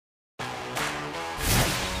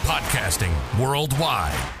Podcasting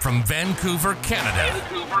worldwide from Vancouver, Canada.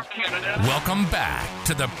 Welcome back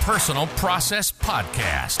to the Personal Process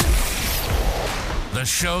Podcast. The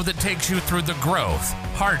show that takes you through the growth,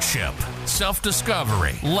 hardship,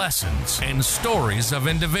 self-discovery, lessons, and stories of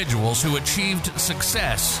individuals who achieved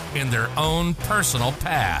success in their own personal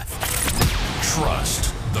path.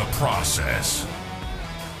 Trust the process.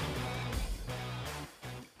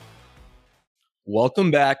 Welcome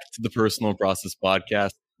back to the Personal Process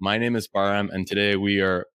Podcast. My name is Param, and today we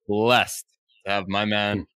are blessed to have my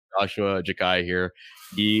man, Joshua Jackai here.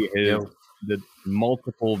 He is the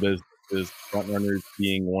multiple businesses, frontrunners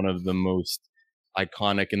being one of the most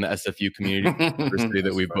iconic in the SFU community university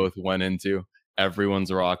that we both went into.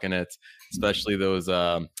 Everyone's rocking it, especially those,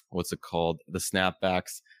 what's it called? The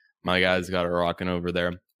snapbacks. My guys got it rocking over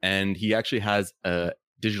there. And he actually has a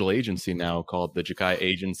digital agency now called the Jackai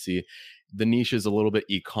Agency. The niche is a little bit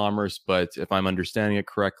e-commerce, but if I'm understanding it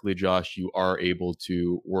correctly, Josh, you are able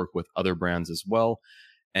to work with other brands as well.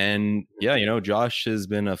 And yeah, you know, Josh has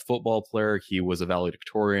been a football player. He was a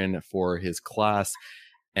valedictorian for his class.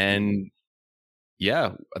 And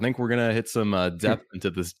yeah, I think we're going to hit some depth into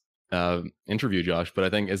this interview, Josh. But I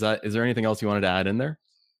think, is there anything else you wanted to add in there?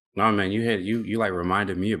 No, man, you like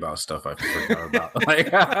reminded me about stuff I forgot about. Like,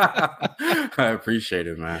 I appreciate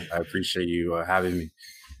it, man. I appreciate you having me.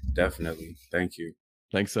 Definitely. Thank you.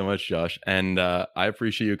 Thanks so much, Josh. And I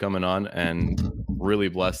appreciate you coming on, and really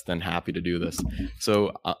blessed and happy to do this.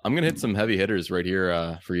 So I'm going to hit some heavy hitters right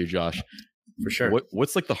here for you, Josh. For sure.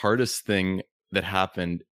 What's like the hardest thing that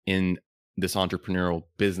happened in this entrepreneurial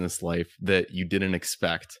business life that you didn't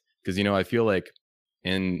expect? Because, you know, I feel like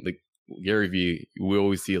in like Gary Vee, we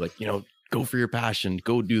always see like, you know, go for your passion,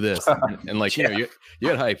 go do this. And like, you know, you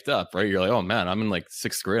get hyped up, right? You're like, oh man, I'm in like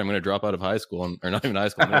 6th grade. I'm going to drop out of high school, or not even high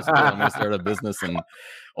school. I'm going to start a business and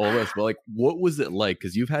all this. But like, what was it like?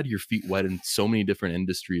 Because you've had your feet wet in so many different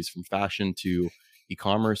industries, from fashion to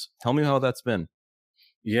e-commerce. Tell me how that's been.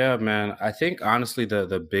 Yeah, man. I think honestly,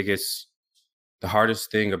 the hardest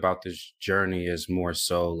thing about this journey is more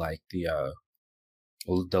so like the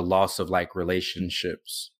loss of like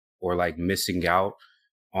relationships, or like missing out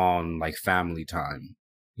on like family time.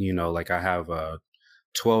 You know, like I have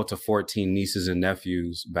 12 to 14 nieces and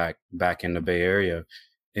nephews back in the Bay Area.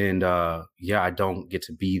 And yeah, I don't get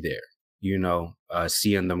to be there, you know,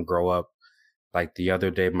 seeing them grow up. Like the other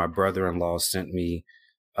day, my brother-in-law sent me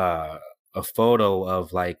a photo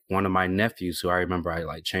of like one of my nephews who I remember I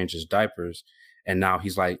like changed his diapers. And now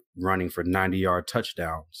he's like running for 90-yard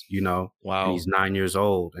touchdowns, you know. Wow. And he's 9 years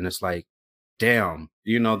old. And it's like, damn,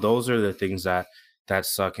 you know, those are the things that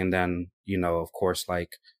suck. And then, you know, of course,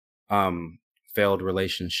 like failed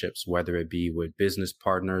relationships, whether it be with business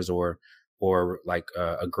partners or like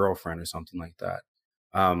a girlfriend or something like that.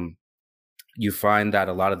 You find that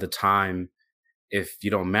a lot of the time, if you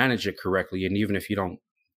don't manage it correctly, and even if you don't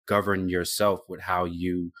govern yourself with how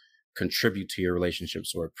you contribute to your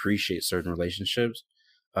relationships or appreciate certain relationships,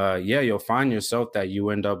 you'll find yourself that you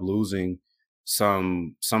end up losing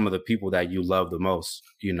some of the people that you love the most,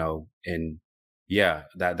 you know. And yeah,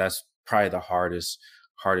 that's probably the hardest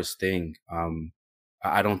thing.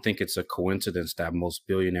 I don't think it's a coincidence that most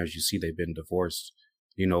billionaires you see, they've been divorced,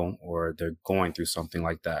 you know, or they're going through something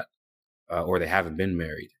like that, or they haven't been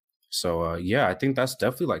married. So yeah, I think that's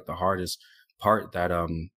definitely like the hardest part that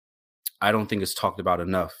I don't think is talked about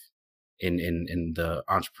enough in the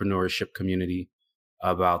entrepreneurship community,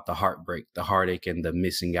 about the heartbreak, the heartache, and the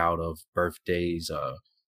missing out of birthdays,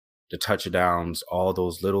 the touchdowns, all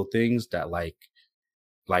those little things that like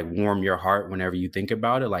warm your heart whenever you think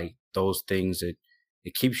about it. Like those things, it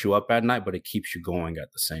keeps you up at night, but it keeps you going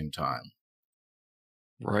at the same time.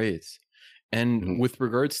 Right. And with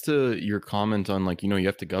regards to your comment on like, you know, you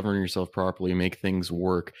have to govern yourself properly, make things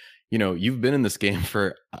work. You know, you've been in this game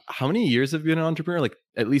for how many years have you been an entrepreneur? Like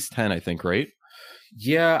at least 10, I think, right?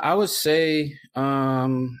 Yeah, I would say,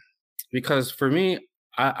 because for me,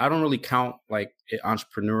 I don't really count like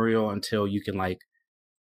entrepreneurial until you can like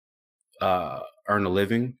earn a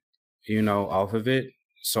living, you know, off of it.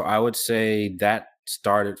 So I would say that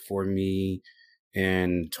started for me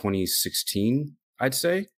in 2016, I'd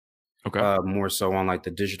say. Okay. More so on like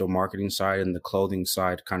the digital marketing side, and the clothing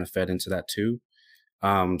side kind of fed into that too.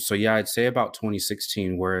 So yeah, I'd say about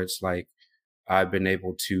 2016, where it's like I've been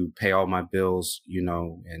able to pay all my bills, you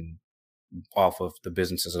know, and off of the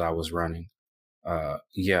businesses that I was running.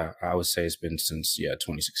 Yeah, I would say it's been since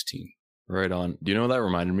 2016. Right on. Do you know what that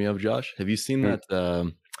reminded me of, Josh? Have you seen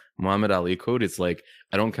that Muhammad Ali quote? It's like,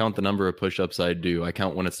 I don't count the number of push-ups I do. I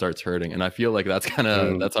count when it starts hurting. And I feel like that's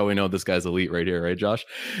that's how we know this guy's elite right here, right, Josh?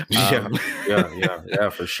 Yeah,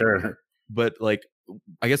 for sure. But like,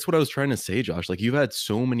 I guess what I was trying to say, Josh, like you've had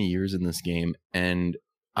so many years in this game, and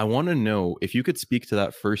I want to know if you could speak to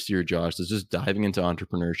that first year, Josh, that's just diving into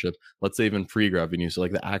entrepreneurship, let's say even pre-revenue. So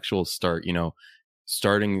like the actual start,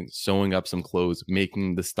 starting sewing up some clothes,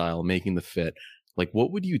 making the style, making the fit. Like,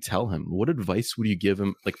 what would you tell him? What advice would you give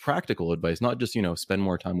him? Like practical advice, not just, spend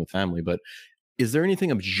more time with family, but is there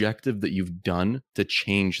anything objective that you've done to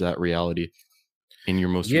change that reality in your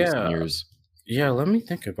most recent Yeah. years? Yeah, let me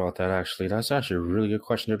think about that actually. That's actually a really good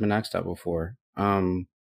question. I've been asked that before.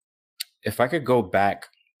 If I could go back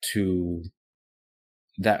to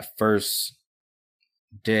that first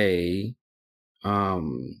day,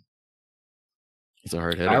 um, It's a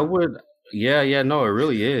hard I hitter. would, yeah, no, it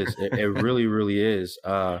really is. It really, really is.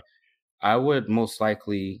 I would most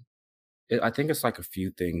likely, I think it's like a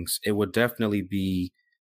few things. It would definitely be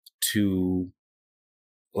to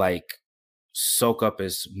like soak up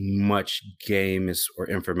as much game as or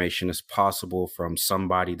information as possible from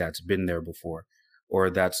somebody that's been there before or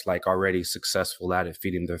that's like already successful at it,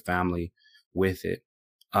 feeding their family with it.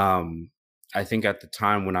 um I think at the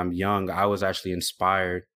time when I'm young, I was actually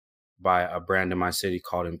inspired by a brand in my city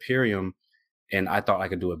called Imperium, and I thought I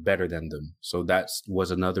could do it better than them. So that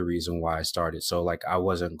was another reason why I started. So like I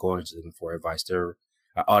wasn't going to them for advice.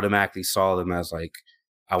 I automatically saw them as like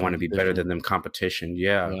I want to be better Competition. than them, competition.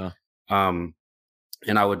 Yeah. Yeah. um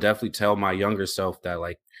and I would definitely tell my younger self that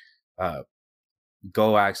like uh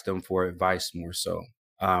go ask them for advice more so,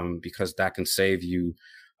 because that can save you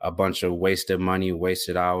a bunch of wasted money,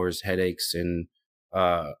 wasted hours, headaches, and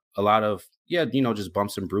a lot of just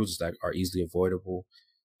bumps and bruises that are easily avoidable.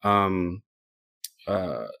 um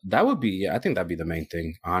that would be, yeah, I think that'd be the main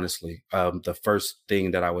thing, honestly. The first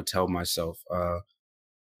thing that I would tell myself,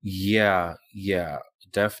 yeah,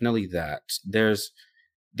 definitely that.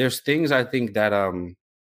 There's things I think that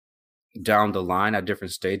down the line at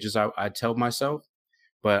different stages I tell myself,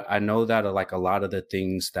 but I know that like a lot of the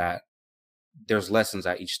things that there's lessons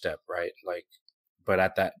at each step, right? Like, but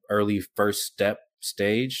at that early first step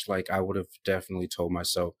stage, like I would have definitely told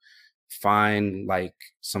myself, find like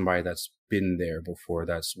somebody that's been there before,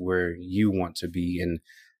 that's where you want to be, and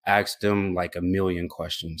ask them like a million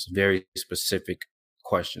questions, very specific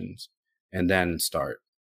questions, and then start.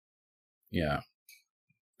 Yeah.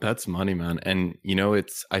 That's money, man. And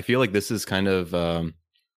I feel like this is kind of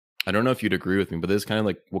I don't know if you'd agree with me, but this is kind of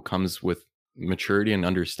like what comes with maturity and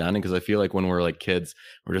understanding. Because I feel like when we're like kids,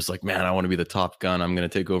 we're just like, man, I want to be the top gun. I'm going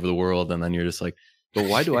to take over the world. And then you're just like, but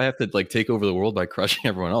why do I have to like take over the world by crushing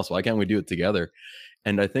everyone else? Why can't we do it together?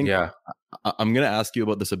 And I think Yeah. I'm going to ask you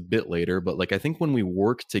about this a bit later, but like I think when we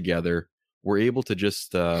work together, we're able to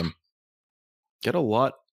just get a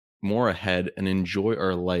lot more ahead and enjoy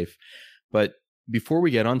our life. But before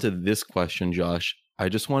we get onto this question, Josh, I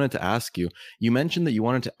just wanted to ask you, you mentioned that you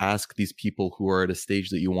wanted to ask these people who are at a stage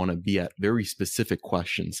that you want to be at very specific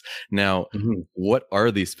questions. Now, Mhm. what are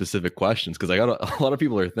these specific questions? Because I got a lot of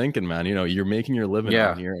people are thinking, man, you're making your living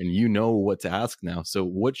out Yeah. here and you know what to ask now. So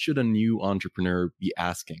what should a new entrepreneur be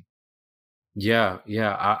asking? Yeah.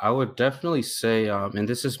 I would definitely say, and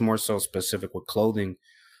this is more so specific with clothing.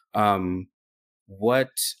 Um, what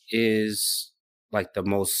is like the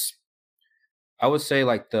most, I would say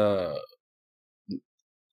like the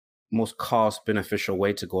most cost beneficial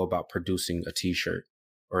way to go about producing a t-shirt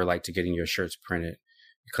or like to getting your shirts printed?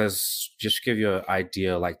 Because just to give you an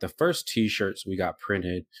idea, like the first t-shirts we got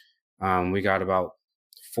printed, we got about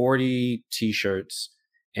 40 t-shirts,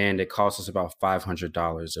 and it cost us about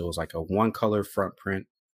 $500. It was like a one color front print,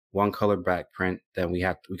 one color back print. Then we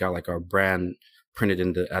got like our brand printed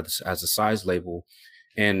in as a size label.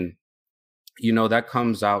 And that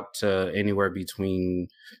comes out to anywhere between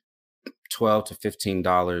 12 to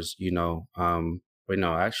 $15, but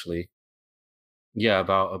no, actually, yeah,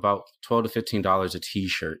 about 12 to $15 a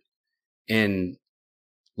t-shirt. And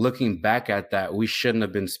looking back at that, we shouldn't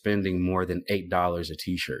have been spending more than $8 a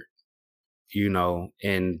t-shirt,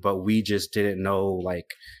 but we just didn't know,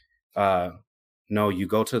 like, no, you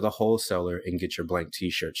go to the wholesaler and get your blank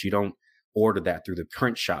t-shirts. You don't order that through the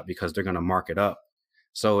print shop because they're going to mark it up.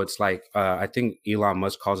 So it's like, I think Elon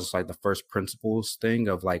Musk calls this like the first principles thing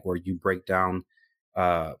of like where you break down,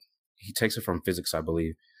 he takes it from physics, I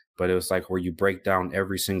believe, but it was like where you break down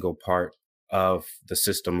every single part of the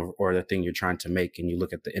system or the thing you're trying to make, and you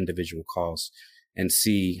look at the individual costs and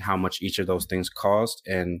see how much each of those things cost,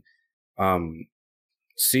 and um,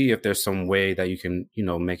 see if there's some way that you can,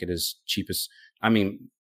 make it as cheap as, I mean,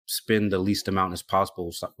 spend the least amount as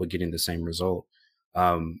possible with getting the same result.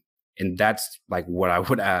 And that's like what I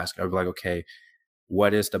would ask. I'd be like, okay,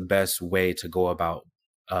 what is the best way to go about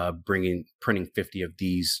printing 50 of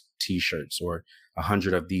these t-shirts or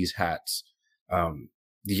 100 of these hats.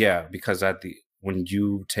 Yeah, because when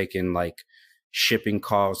you take in like shipping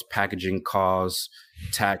costs, packaging costs,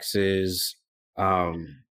 taxes,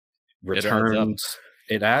 returns,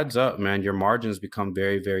 it adds up, man. Your margins become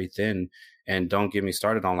very, very thin. And don't get me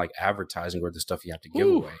started on like advertising or the stuff you have to give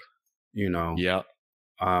away, you know? Yeah.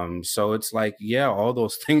 So it's like, yeah, all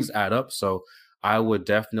those things add up. So I would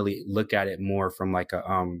definitely look at it more from like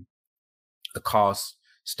a cost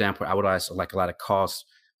standpoint. I would ask like a lot of cost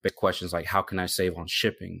based questions like, how can I save on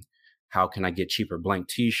shipping? How can I get cheaper blank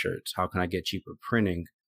t-shirts? How can I get cheaper printing?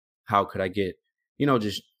 How could I get,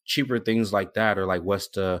 just cheaper things like that? Or like, what's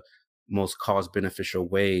the most cost beneficial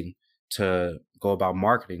way to go about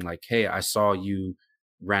marketing? Like, hey, I saw you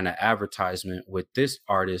ran an advertisement with this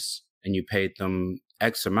artist and you paid them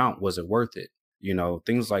X amount. Was it worth it?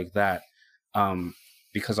 Things like that.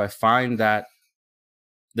 Because I find that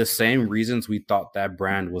the same reasons we thought that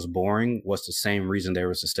brand was boring was the same reason they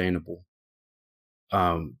were sustainable.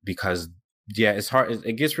 Because yeah, it's hard.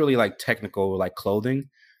 It gets really like technical, like clothing,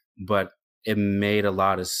 but it made a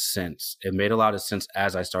lot of sense. It made a lot of sense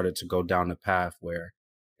as I started to go down the path where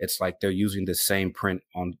it's like they're using the same print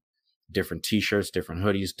on different t-shirts, different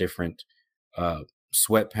hoodies, different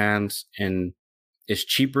sweatpants, and it's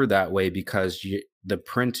cheaper that way because the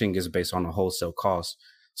printing is based on a wholesale cost.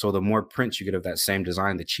 So the more prints you get of that same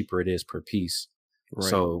design, the cheaper it is per piece. Right.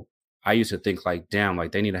 So I used to think like, damn,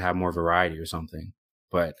 like they need to have more variety or something.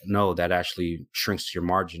 But no, that actually shrinks your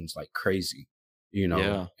margins like crazy,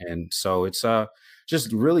 Yeah. And so it's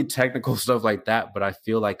just really technical stuff like that. But I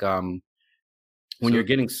feel like when you're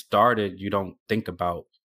getting started, you don't think about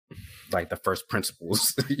like the first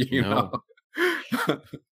principles, you know.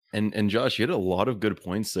 And Josh, you had a lot of good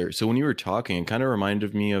points there. So when you were talking, it kind of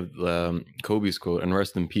reminded me of Kobe's quote, and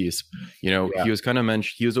rest in peace. He was kind of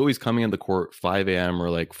mentioned, he was always coming in the court 5 a.m. or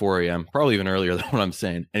like 4 a.m., probably even earlier than what I'm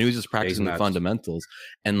saying. And he was just practicing the fundamentals.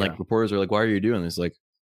 And like reporters are like, why are you doing this? Like,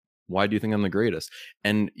 why do you think I'm the greatest?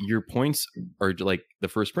 And your points are like the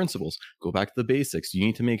first principles. Go back to the basics. You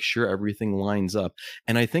need to make sure everything lines up.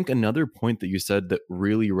 And I think another point that you said that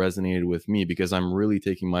really resonated with me, because I'm really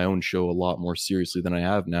taking my own show a lot more seriously than I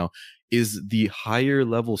have now, is the higher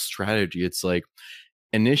level strategy. It's like,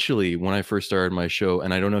 initially, when I first started my show,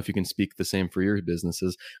 and I don't know if you can speak the same for your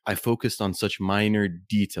businesses, I focused on such minor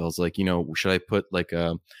details. Like, should I put like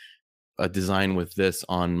a design with this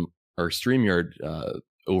on our StreamYard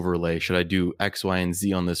overlay? Should I do X, Y, and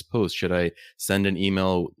Z on this post? Should I send an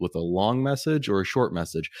email with a long message or a short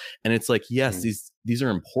message? And it's like, yes, these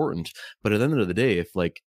are important, but at the end of the day, if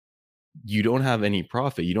like you don't have any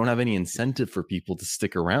profit, you don't have any incentive for people to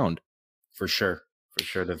stick around. For sure,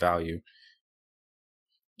 the value.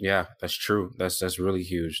 Yeah, that's true. That's really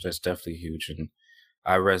huge. That's definitely huge, and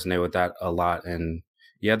I resonate with that a lot. And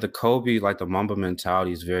yeah, the Kobe, like the Mamba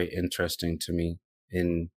mentality, is very interesting to me.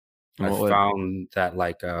 And I found that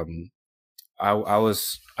like I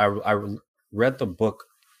read the book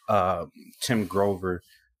Tim Grover.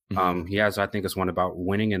 He has, I think it's one about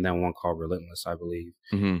winning and then one called Relentless, I believe.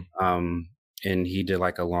 And he did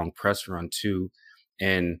like a long press run too.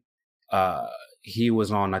 And he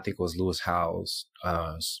was on, I think it was Lewis Howes'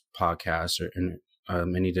 podcast, and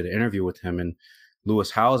he did an interview with him. And Lewis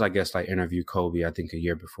Howes, I guess, like interviewed Kobe, I think a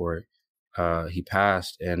year before he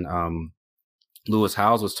passed. And Lewis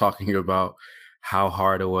Howes was talking about how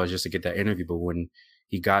hard it was just to get that interview. But when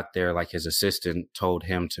he got there, like his assistant told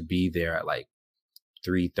him to be there at like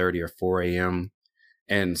 3:30 or 4 a.m.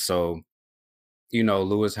 And so,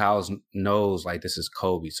 Lewis Howes knows like this is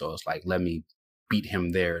Kobe. So it's like, let me beat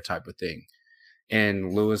him there type of thing.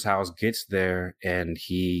 And Lewis Howes gets there and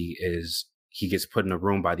he gets put in a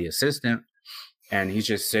room by the assistant, and he's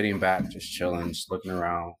just sitting back, just chilling, just looking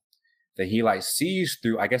around. That he like sees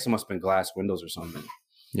through, I guess it must have been glass windows or something.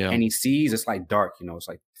 Yeah. And he sees, it's like dark, it's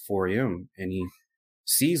like 4 a.m. And he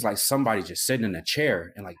sees like somebody just sitting in a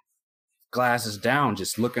chair and like glasses down,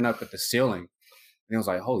 just looking up at the ceiling. And he was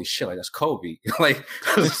like, holy shit, like that's Kobe. Like,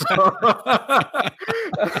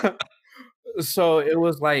 so it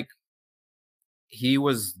was like, he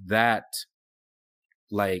was that,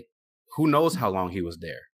 like, who knows how long he was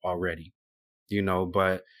there already,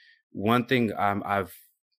 but one thing I've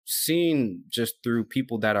seen just through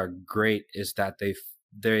people that are great is that they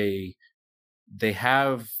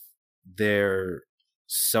have their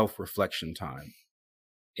self-reflection time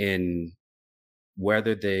in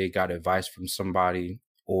whether they got advice from somebody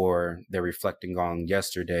or they're reflecting on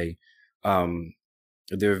yesterday.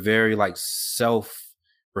 They're very like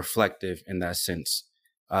self-reflective in that sense.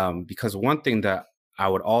 Because one thing that I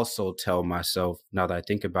would also tell myself now that I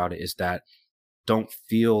think about it is that don't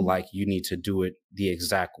feel like you need to do it the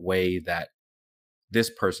exact way that this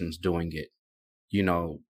person's doing it. You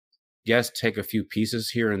know, yes, take a few pieces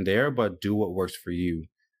here and there, but do what works for you.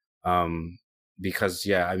 Because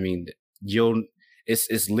yeah, I mean, you'll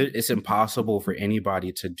it's impossible for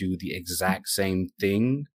anybody to do the exact same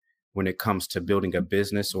thing when it comes to building a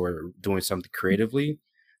business or doing something creatively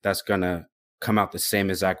that's gonna come out the same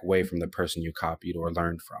exact way from the person you copied or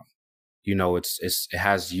learned from. You know, it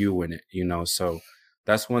has you in it, you know. So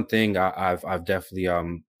that's one thing I've definitely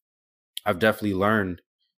learned.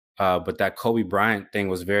 But that Kobe Bryant thing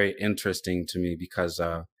was very interesting to me because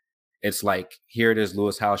it's like, here it is,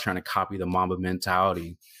 Lewis Howes trying to copy the Mamba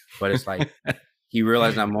mentality, but it's like he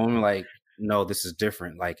realized in that moment, like, no, this is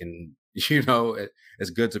different. Like, and you know, it's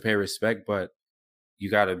good to pay respect, but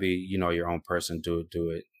you got to be, you know, your own person. Do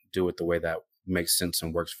it the way that makes sense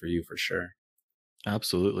and works for you, for sure.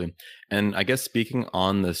 Absolutely. And I guess speaking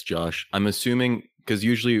on this, Josh, I'm assuming, because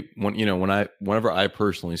usually whenever I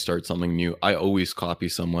personally start something new, I always copy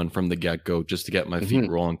someone from the get-go just to get my feet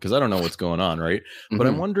rolling, because I don't know what's going on, right? But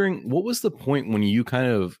I'm wondering, what was the point when you kind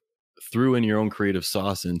of threw in your own creative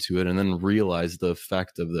sauce into it and then realized the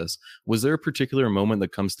effect of this? Was there a particular moment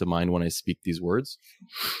that comes to mind when I speak these words?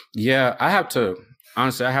 Yeah, I have to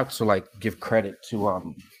like give credit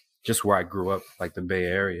to just where I grew up, like the Bay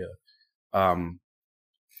Area.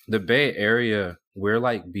 The Bay Area, we're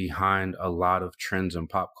like behind a lot of trends in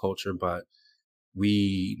pop culture, but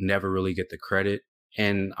we never really get the credit.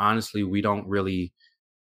 And honestly, we don't really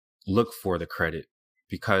look for the credit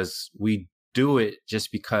because we do it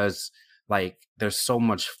just because like there's so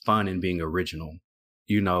much fun in being original,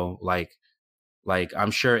 you know, like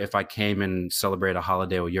I'm sure if I came and celebrate a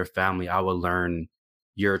holiday with your family, I would learn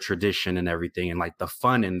your tradition and everything and like the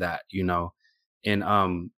fun in that, you know.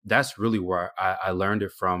 And that's really where I learned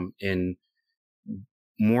it from. In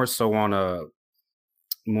more so on a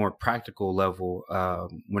more practical level,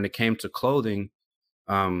 when it came to clothing,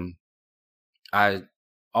 I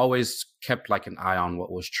always kept like an eye on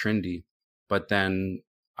what was trendy, but then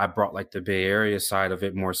I brought like the Bay Area side of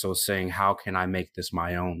it, more so saying, how can I make this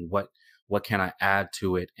my own? What can I add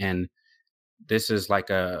to it? And this is like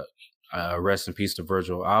a rest in peace to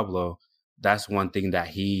Virgil Abloh. That's one thing that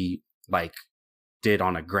he like did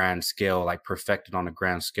on a grand scale, like perfected on a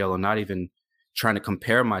grand scale, and not even trying to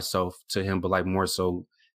compare myself to him, but like more so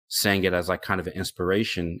saying it as like kind of an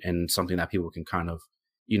inspiration and something that people can kind of,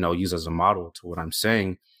 you know, use as a model to what I'm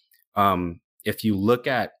saying. If you look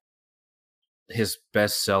at his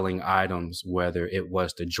best selling items, whether it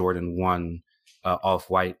was the Jordan 1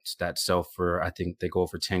 off-whites that sell for, I think they go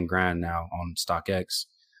for 10 grand now on StockX,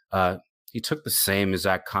 he took the same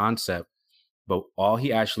exact concept, but all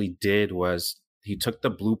he actually did was he took the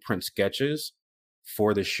blueprint sketches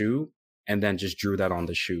for the shoe and then just drew that on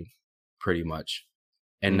the shoe pretty much.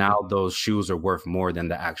 And now those shoes are worth more than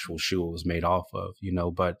the actual shoe it was made off of, you know.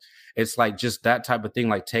 But it's like just that type of thing,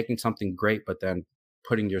 like taking something great, but then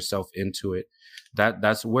putting yourself into it.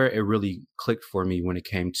 That's where it really clicked for me when it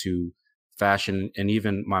came to fashion and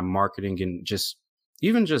even my marketing and just I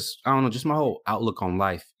don't know, just my whole outlook on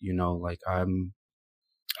life, you know. Like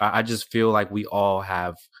I just feel like we all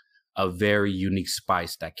have a very unique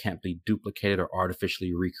spice that can't be duplicated or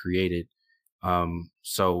artificially recreated.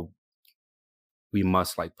 So we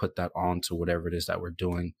must like put that on to whatever it is that we're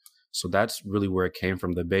doing. So that's really where it came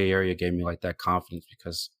from. The Bay Area gave me like that confidence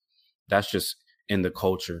because that's just in the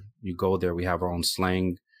culture. You go there, we have our own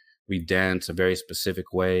slang. We dance a very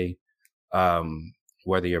specific way.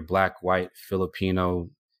 Whether you're black, white, Filipino,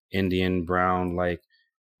 Indian, brown, like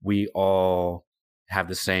we all have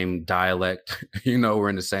the same dialect, you know, we're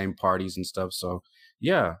in the same parties and stuff. So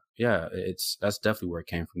yeah, that's definitely where it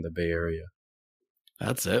came from, the Bay Area.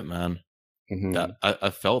 That's it, man. That I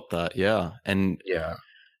felt that. Yeah. And yeah,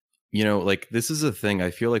 you know, like this is a thing.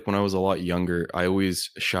 I feel like when I was a lot younger, I always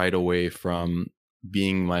shied away from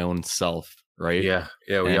being my own self. Right. Yeah.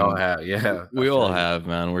 We all have. Yeah. We all have,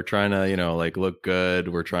 man. We're trying to, you know, like look good.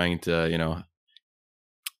 We're trying to, you know,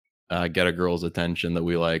 get a girl's attention that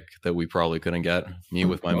we like, that we probably couldn't get. Me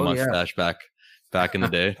with my mustache back in the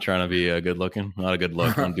day, trying to be good looking. Not a good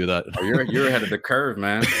look. Don't do that. Oh, you're ahead of the curve,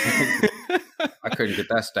 man. I couldn't get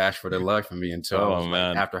that stash for the life of me until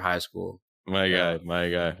like after high school. My guy.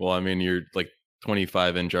 Well, I mean, you're like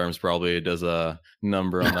 25-inch arms probably does a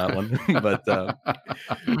number on that one.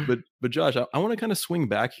 but Josh, I want to kind of swing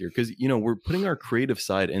back here because, you know, we're putting our creative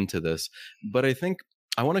side into this, but I think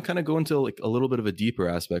I want to kind of go into like a little bit of a deeper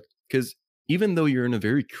aspect because even though you're in a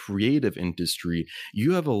very creative industry,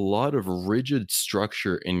 you have a lot of rigid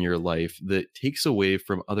structure in your life that takes away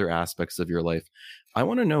from other aspects of your life. I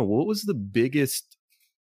want to know, what was the biggest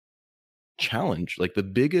challenge, like the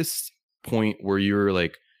biggest point where you're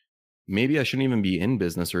like, maybe I shouldn't even be in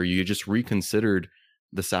business, or you just reconsidered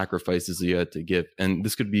the sacrifices you had to give? And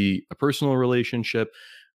this could be a personal relationship,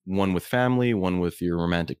 one with family, one with your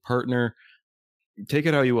romantic partner. Take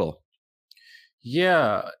it how you will.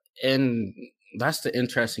 Yeah. And that's the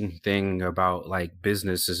interesting thing about like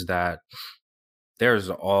business, is that there's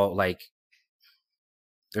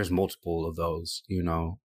multiple of those,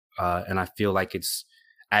 and I feel like it's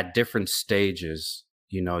at different stages,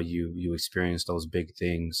 you experience those big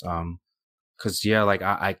things. Cause yeah, like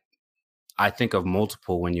I think of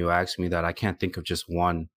multiple when you ask me that. I can't think of just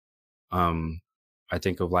one. I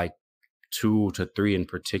think of like 2 to 3 in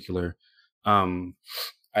particular.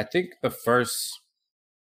 I think the first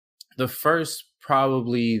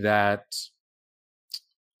probably that,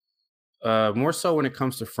 more so when it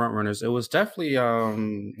comes to front runners, it was definitely,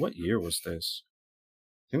 what year was this?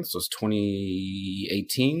 I think this was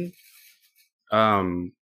 2018.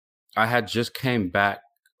 I had just came back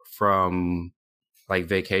from like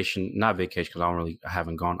vacation, not vacation, because I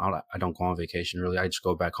don't go on vacation really. I just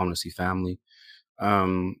go back home to see family.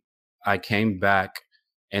 I came back,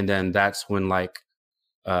 and then that's when like,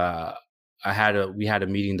 uh, we had a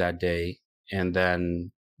meeting that day, and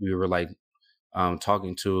then we were like,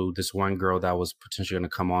 talking to this one girl that was potentially going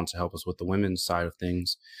to come on to help us with the women's side of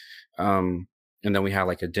things. And then we had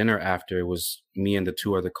like a dinner after. It was me and the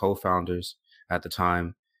 2 other co-founders at the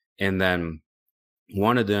time. And then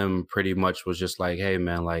one of them pretty much was just like, hey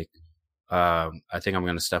man, like, I think I'm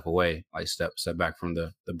going to step away, like step back from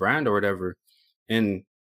the brand or whatever. And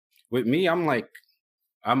with me, I'm like,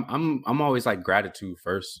 I'm always like gratitude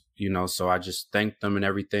first, so I just thanked them and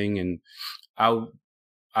everything. And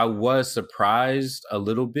I was surprised a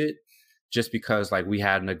little bit, just because like we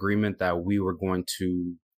had an agreement that we were going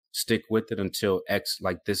to stick with it until X,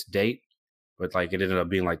 like this date, but like it ended up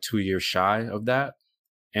being like 2 years shy of that.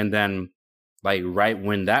 And then like right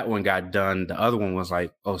when that one got done, the other one was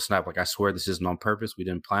like, oh snap, like I swear this isn't on purpose. We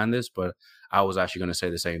didn't plan this, but I was actually going to say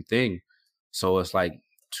the same thing. So it's like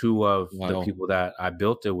 2 of the people that I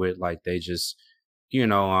built it with, like they just,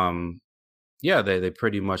 yeah, they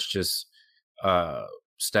pretty much just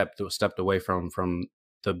stepped away from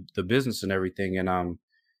the business and everything. And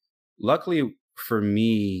luckily for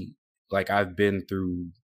me, like I've been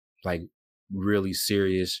through like really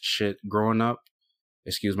serious shit growing up,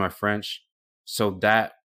 excuse my French, so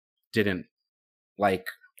that didn't like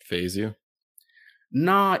phase you.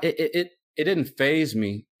 Nah, it didn't phase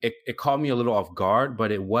me. It caught me a little off guard,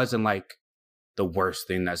 but it wasn't like the worst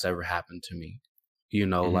thing that's ever happened to me.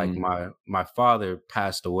 Like my father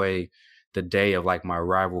passed away the day of like my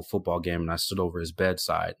rival football game, and I stood over his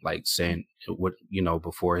bedside, like saying what,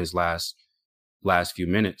 before his last few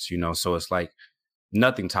minutes, so it's like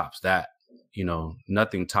nothing tops that,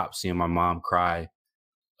 nothing tops seeing my mom cry,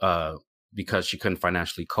 because she couldn't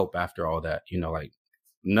financially cope after all that, like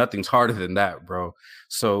nothing's harder than that, bro.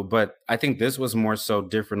 So, but I think this was more so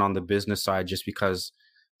different on the business side, just because,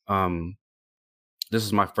 this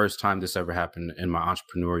is my first time this ever happened in my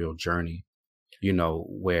entrepreneurial journey,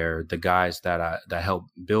 where the guys that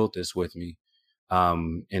helped build this with me,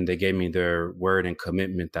 and they gave me their word and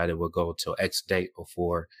commitment that it would go till X date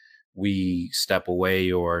before we step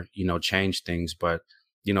away or, change things. But,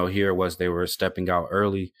 here it was, they were stepping out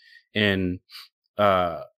early. And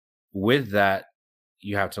with that,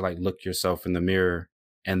 you have to like look yourself in the mirror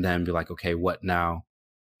and then be like, okay, what now?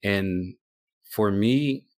 And for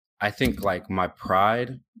me, I think like my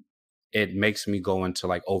pride, it makes me go into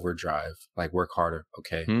like overdrive, like work harder.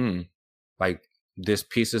 Okay. Like this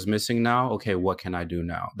piece is missing now. Okay. What can I do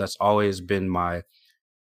now? That's always been my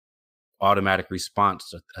automatic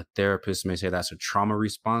response. A therapist may say that's a trauma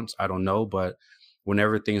response. I don't know. But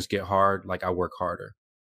whenever things get hard, like I work harder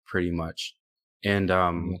pretty much. And,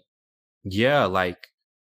 yeah, like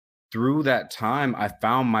through that time, I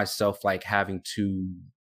found myself like having to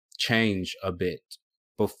change a bit.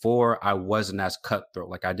 Before, I wasn't as cutthroat.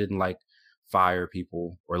 Like I didn't like fire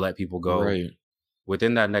people or let people go. Right.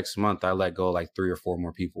 Within that next month, I let go like 3 or 4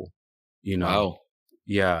 more people, Wow.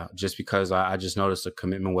 Yeah. Just because I just noticed the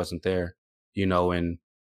commitment wasn't there, and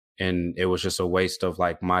it was just a waste of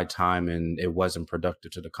like my time, and it wasn't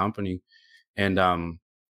productive to the company. And,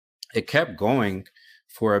 it kept going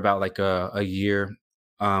for about like a year.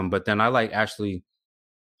 But then I like actually,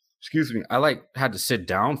 excuse me, I like had to sit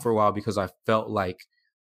down for a while because I felt like,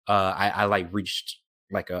 I like reached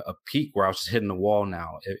like a peak where I was just hitting the wall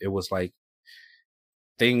now. It was like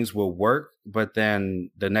things would work, but then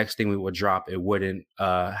the next thing we would drop, it wouldn't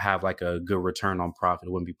have like a good return on profit.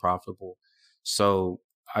 It wouldn't be profitable. So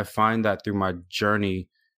I find that through my journey,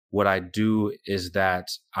 what I do is that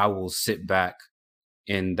I will sit back,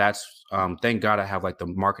 and that's thank God I have like the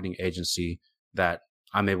marketing agency that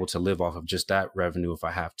I'm able to live off of just that revenue if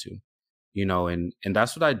I have to, and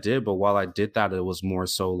that's what I did. But while I did that, it was more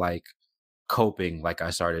so like coping. Like I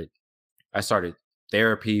started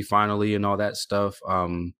therapy finally and all that stuff.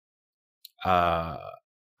 Uh,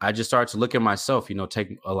 I just started to look at myself,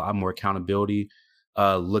 take a lot more accountability,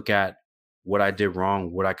 look at what I did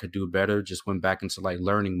wrong, what I could do better. Just went back into like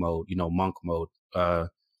learning mode, monk mode,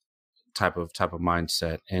 type of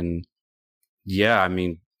mindset. And yeah, I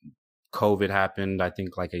mean, COVID happened, I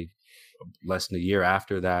think like less than a year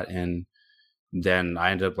after that. And then I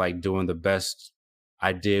ended up like doing the best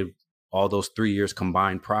I did all those 3 years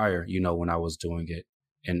combined prior, when I was doing it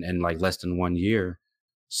in like less than 1 year.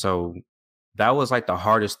 So that was like the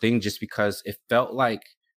hardest thing, just because it felt like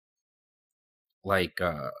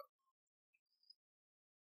I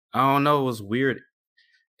don't know, it was weird.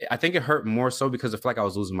 I think it hurt more so because I felt like I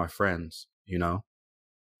was losing my friends,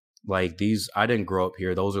 like I didn't grow up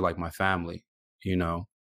here. Those are like my family,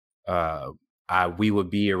 uh, we would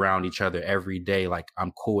be around each other every day. Like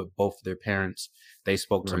I'm cool with both of their parents. They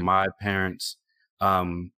spoke to my parents.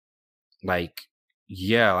 Like,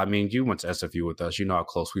 yeah, I mean, you went to SFU with us, you know how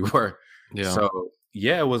close we were. Yeah. So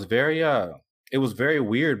yeah, it was very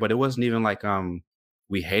weird, but it wasn't even like,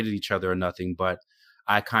 we hated each other or nothing, but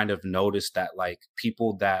I kind of noticed that like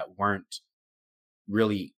people that weren't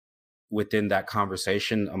really within that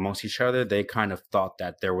conversation amongst each other, they kind of thought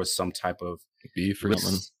that there was some type of beef or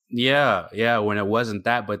something. Yeah, when it wasn't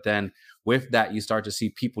that. But then with that, you start to see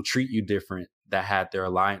people treat you different that had their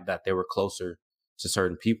alliance, that they were closer to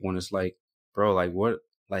certain people. And it's like, bro, what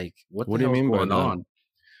do you mean going on?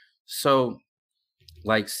 So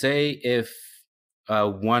like, say if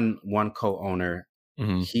one co-owner,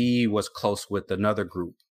 he was close with another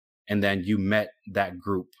group, and then you met that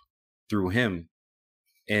group through him.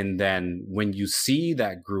 And then when you see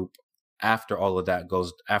that group after all of that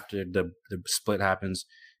after the split happens,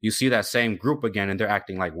 you see that same group again, and they're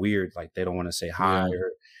acting like weird, like they don't want to say hi,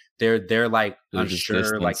 or they're like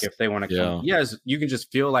unsure, like if they want to come. Yes, you can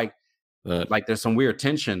just feel like there's some weird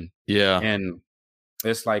tension. Yeah. And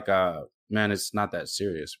it's like, man, it's not that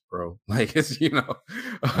serious, bro. Like, it's,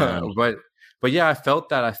 but yeah, I felt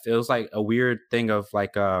that. It was like a weird thing of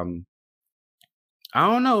like, I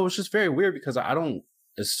don't know. It was just very weird because I don't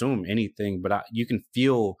assume anything, but you can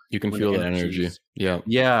feel that energy. Yeah.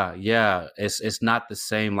 It's not the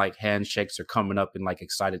same, like handshakes are coming up and like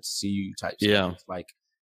excited to see you type stuff. It's like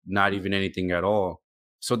not even anything at all.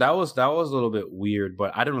 So that was a little bit weird,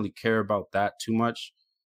 but I didn't really care about that too much.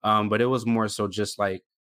 But it was more so just like,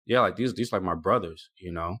 yeah, like these like my brothers,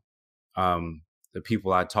 the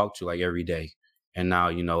people I talk to like every day. And now,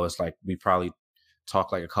 it's like we probably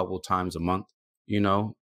talk like a couple of times a month,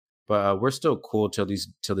 but we're still cool till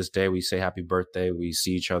this day. We say happy birthday. We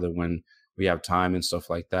see each other when we have time and stuff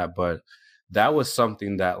like that. But that was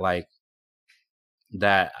something that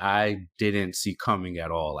I didn't see coming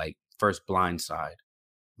at all. Like first blindside,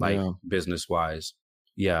 business wise.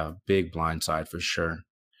 Yeah. Big blindside for sure.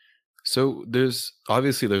 So there's a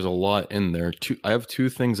lot in there. I have two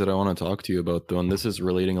things that I want to talk to you about, though, and this is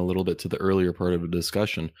relating a little bit to the earlier part of the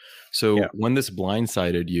discussion. So when this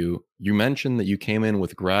blindsided you, you mentioned that you came in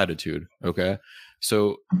with gratitude. Okay.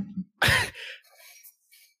 So I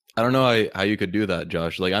don't know how you could do that,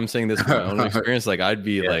 Josh. Like, I'm saying this from my own experience. Like, I'd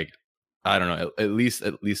be like, I don't know, at least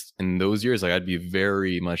in those years, like I'd be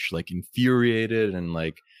very much like infuriated and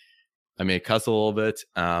like, I may cuss a little bit.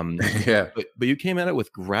 But you came at it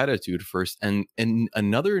with gratitude first. And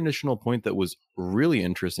another initial point that was really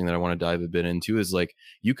interesting that I want to dive a bit into is like,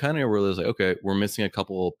 you kind of realize like, okay, we're missing a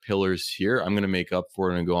couple of pillars here. I'm going to make up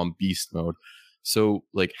for it and go on beast mode. So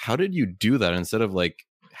like, how did you do that instead of like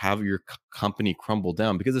have your company crumble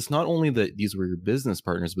down? Because it's not only that these were your business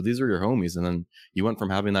partners, but these are your homies. And then you went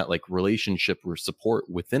from having that like relationship or support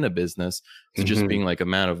within a business to just being like a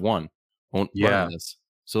man of one.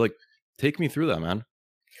 So like, take me through that, man.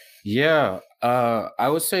 Yeah. I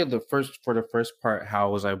would say for the first part, how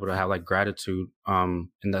I was able to have like gratitude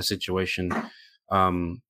in that situation.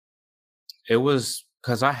 It was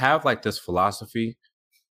because I have like this philosophy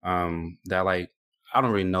that like, I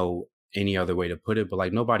don't really know any other way to put it, but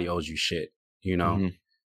like nobody owes you shit,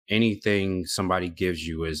 anything somebody gives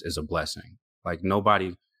you is a blessing. Like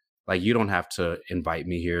nobody, like you don't have to invite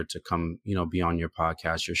me here to come, be on your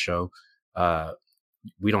podcast, your show.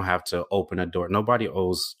 We don't have to open a door. Nobody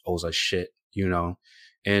owes us shit,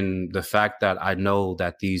 And the fact that I know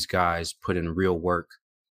that these guys put in real work,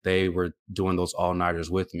 they were doing those all-nighters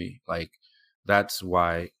with me. Like, that's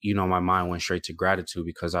why, my mind went straight to gratitude,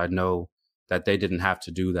 because I know that they didn't have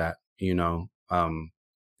to do that,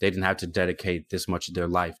 they didn't have to dedicate this much of their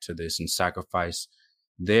life to this and sacrifice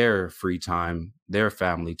their free time, their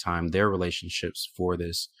family time, their relationships for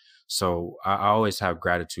this. So I always have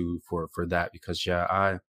gratitude for that, because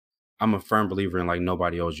I'm a firm believer in like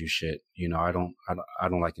nobody owes you shit. I don't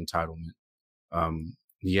like entitlement.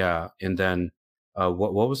 Yeah. And then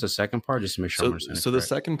what was the second part? Just to make sure I'm understanding. So the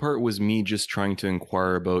second part was me just trying to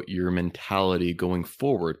inquire about your mentality going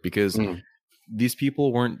forward, because these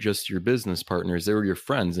people weren't just your business partners, they were your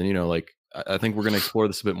friends. And like, I think we're going to explore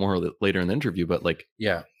this a bit more later in the interview, but like,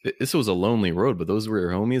 yeah, this was a lonely road, but those were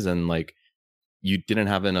your homies, and like, you didn't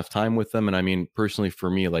have enough time with them. And I mean, personally for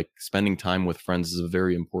me, like spending time with friends is a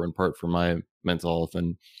very important part for my mental health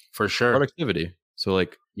and for sure productivity. So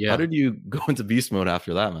like, how did you go into beast mode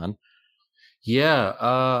after that, man?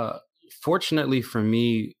 Yeah. Fortunately for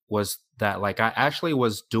me was that like I actually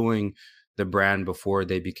was doing the brand before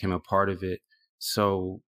they became a part of it.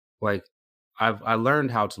 So like I learned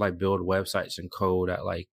how to like build websites and code at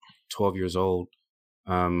like 12 years old.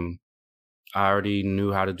 I already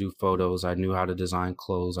knew how to do photos. I knew how to design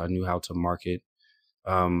clothes. I knew how to market.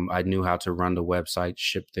 I knew how to run the website,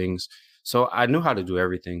 ship things. So I knew how to do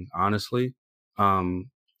everything, honestly.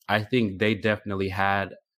 I think they definitely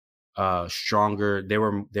had stronger, they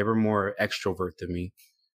were more extrovert than me,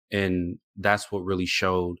 and that's what really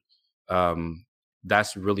showed.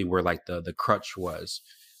 That's really where like the crutch was,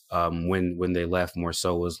 when they left. More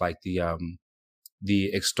so was like the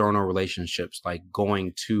external relationships, like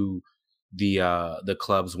going to the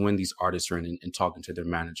clubs when these artists are in, and talking to their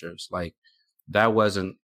managers. Like that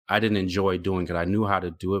wasn't, I didn't enjoy doing it. I knew how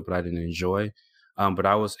to do it, but I didn't enjoy. But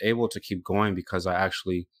I was able to keep going because I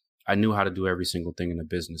knew how to do every single thing in the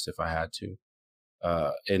business if I had to.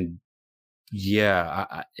 And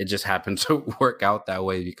yeah, it just happened to work out that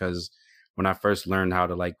way, because when I first learned how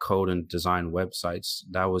to like code and design websites,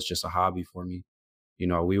 that was just a hobby for me.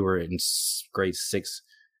 We were in grade 6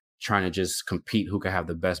 trying to just compete who could have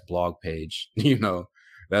the best blog page.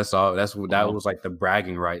 That's all. That was like the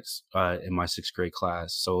bragging rights in my 6th grade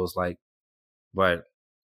class. So it was like, but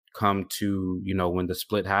come to, when the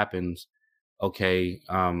split happens, okay,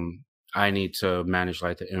 I need to manage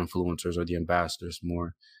like the influencers or the ambassadors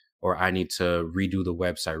more, or I need to redo the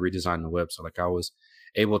website, redesign the website. Like I was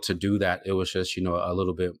able to do that. It was just, a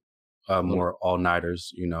little bit more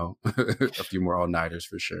all-nighters, a few more all-nighters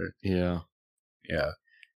for sure. Yeah. Yeah.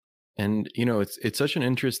 And, it's such an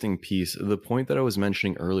interesting piece. The point that I was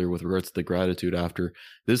mentioning earlier with regards to the gratitude after,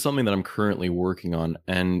 this is something that I'm currently working on.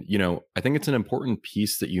 And, I think it's an important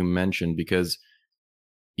piece that you mentioned, because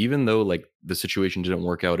even though like the situation didn't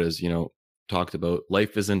work out as, talked about,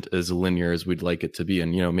 life isn't as linear as we'd like it to be.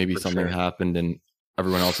 And, maybe something happened in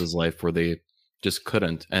everyone else's life where they just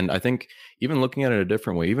couldn't. And I think even looking at it a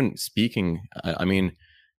different way, even speaking, I mean,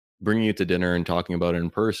 bringing you to dinner and talking about it in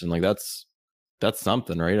person, like that's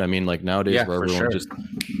something, right? I mean, like nowadays where everyone just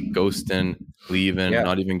ghosting, leaving,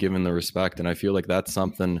 not even giving the respect. And I feel like that's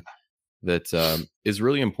something that is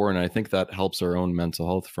really important. I think that helps our own mental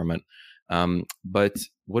health from it. But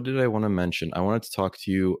what did I want to mention? I wanted to talk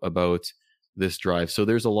to you about this drive. So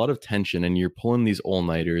there's a lot of tension and you're pulling these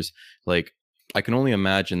all-nighters. Like I can only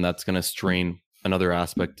imagine that's going to strain another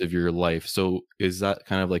aspect of your life. So is that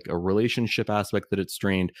kind of like a relationship aspect that it's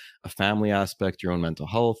strained, a family aspect, your own mental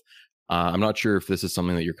health? I'm not sure if this is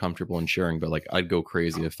something that you're comfortable in sharing, but like I'd go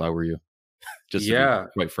crazy if I were you. Just to be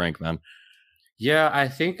quite frank, man. Yeah, I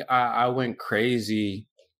think I went crazy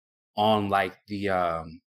on like the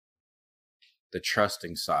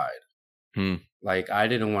trusting side. Like I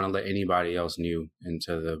didn't want to let anybody else new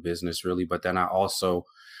into the business really, but then I also,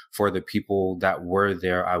 for the people that were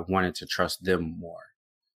there, I wanted to trust them more.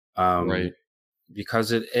 Right.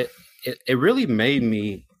 Because it really made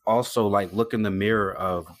me also like look in the mirror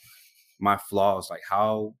of my flaws. Like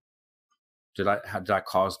how did I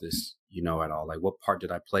cause this, at all? Like what part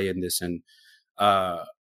did I play in this? And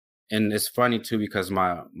it's funny too, because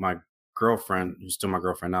my girlfriend, who's still my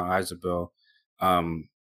girlfriend now, Isabel,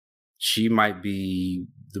 she might be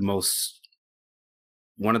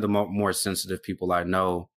one of the more sensitive people I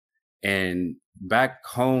know. And back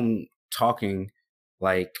home talking,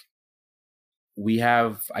 like we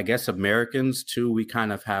have, I guess Americans too, we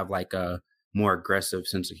kind of have like a more aggressive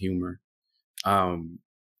sense of humor.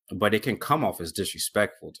 But it can come off as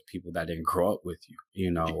disrespectful to people that didn't grow up with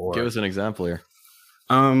you, or give us an example here.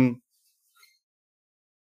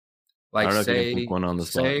 Like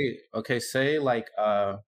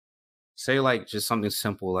say like just something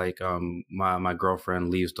simple, like my girlfriend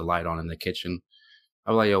leaves the light on in the kitchen.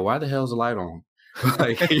 I'm like, yo, why the hell's the light on?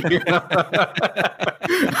 Like,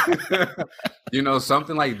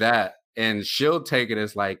 something like that. and she'll take it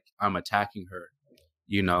as like I'm attacking her,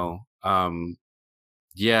 you know.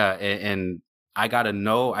 Yeah, and I gotta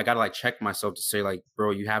like check myself to say like,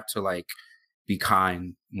 bro, you have to like be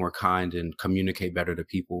more kind, and communicate better to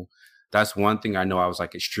people. That's one thing I know I was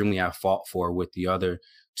like extremely at fault for with the other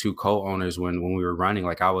two co-owners when we were running.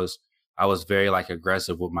 Like I was very like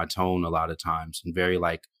aggressive with my tone a lot of times, and very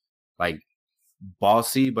like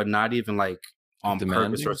bossy, but not even like on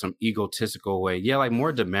purpose or some egotistical way. Yeah, like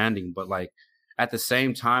more demanding, but like at the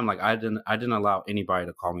same time, like I didn't allow anybody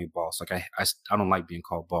to call me boss. Like I don't like being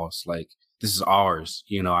called boss. Like this is ours,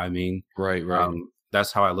 you know what I mean? Right.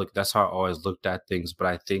 That's how I always looked at things. But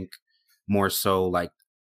I think more so like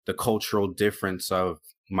the cultural difference of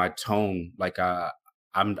my tone. Like I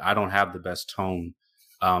don't have the best tone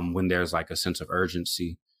when there's like a sense of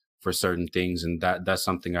urgency for certain things, and that's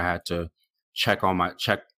something I had to check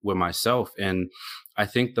with myself. And I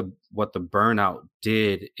think what the burnout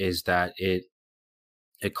did is that it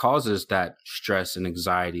causes that stress and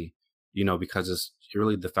anxiety, you know, because it's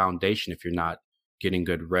really the foundation. If you're not getting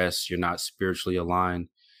good rest, you're not spiritually aligned.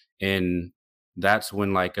 And that's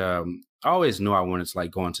when like I always knew I wanted to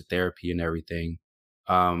like go into therapy and everything.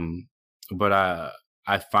 But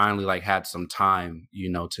I finally like had some time,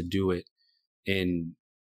 you know, to do it. And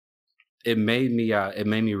it made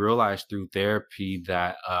me realize through therapy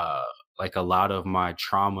that like a lot of my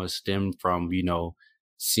trauma stemmed from, you know,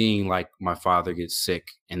 seeing like my father get sick,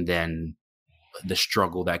 and then the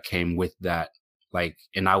struggle that came with that. Like,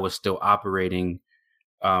 and I was still operating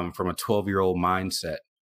from a 12-year-old mindset,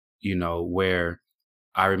 you know, where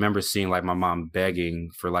I remember seeing like my mom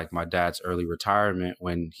begging for like my dad's early retirement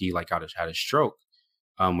when he like had a stroke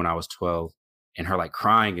when I was 12, and her like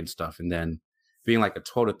crying and stuff. And then being like a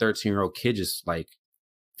 12 to 13-year-old kid, just like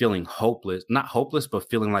feeling hopeless, not hopeless, but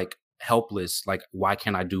feeling like helpless. Like, why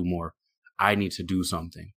can't I do more? I need to do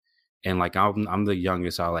something. And like, I'm the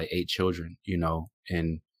youngest out of like 8 children, you know,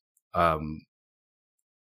 and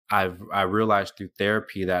I realized through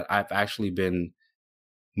therapy that I've actually been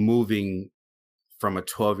moving from a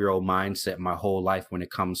 12-year-old mindset my whole life when it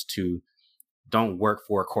comes to don't work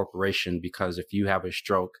for a corporation, because if you have a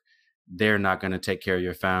stroke, they're not going to take care of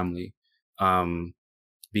your family.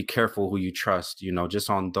 Be careful who you trust, you know, just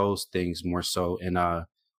on those things more so. And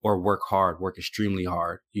or work extremely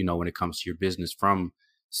hard, you know, when it comes to your business, from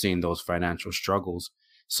seeing those financial struggles.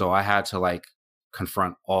 So I had to like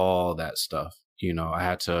confront all that stuff. You know, I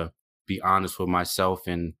had to be honest with myself,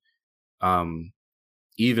 and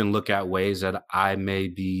even look at ways that I may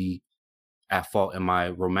be at fault in my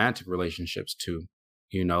romantic relationships too,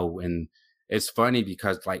 you know. And it's funny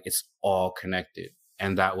because like it's all connected.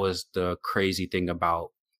 And that was the crazy thing about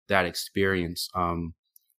that experience,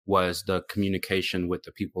 was the communication with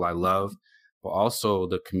the people I love, but also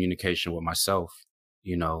the communication with myself.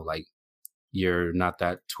 You know, like, you're not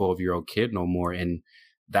that 12-year-old kid no more. And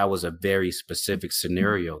that was a very specific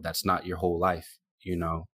scenario. That's not your whole life, you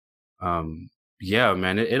know? Yeah,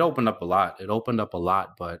 man, it opened up a lot. It opened up a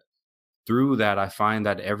lot. But through that, I find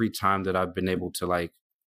that every time that I've been able to like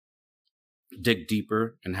dig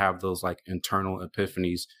deeper and have those like internal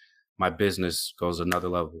epiphanies, my business goes another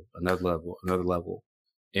level, another level, another level.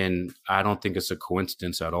 And I don't think it's a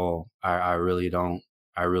coincidence at all. I really don't.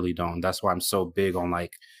 I really don't. That's why I'm so big on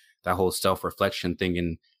like that whole self-reflection thing,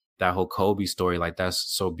 and that whole Kobe story. Like, that's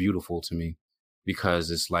so beautiful to me,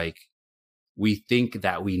 because it's like, we think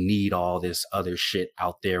that we need all this other shit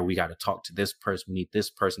out there. We got to talk to this person. We need this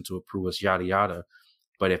person to approve us, yada, yada.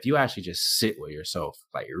 But if you actually just sit with yourself,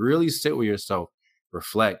 like really sit with yourself,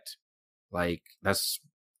 reflect, like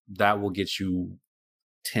that will get you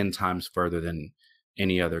 10 times further than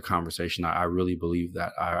any other conversation. I really believe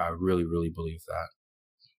that. I really, really believe that.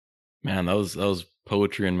 Man, that was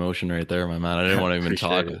poetry in motion right there, my man. I didn't want to even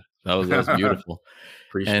talk. That was beautiful.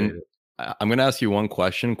 Appreciate it. I'm going to ask you one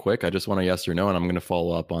question quick. I just want a yes or no, and I'm going to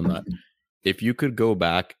follow up on that. If you could go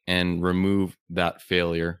back and remove that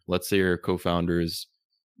failure, let's say your co-founders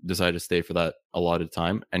decide to stay for that allotted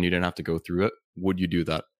time and you didn't have to go through it, would you do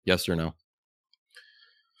that? Yes or no?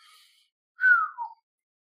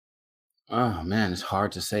 Oh man, it's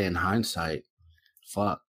hard to say in hindsight.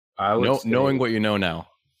 Fuck. I would say, knowing what you know now.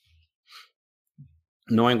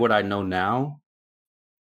 Knowing what I know now?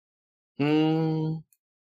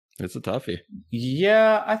 It's a toughie.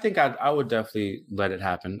 Yeah, I think I would definitely let it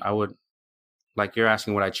happen. I would, like, you're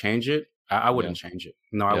asking would I change it? I wouldn't change it.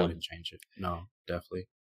 No, I wouldn't change it. No, definitely.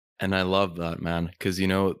 And I love that, man, because, you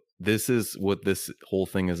know, this is what this whole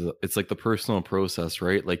thing is. It's like the personal process,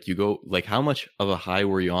 right? Like, you go, like, how much of a high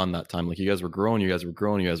were you on that time? Like, you guys were growing, you guys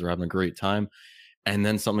were having a great time, and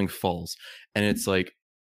then something falls. And it's like,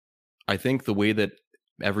 I think the way that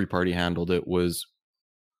every party handled it was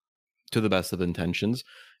to the best of intentions.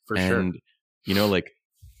 For sure. You know, like,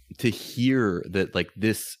 to hear that, like,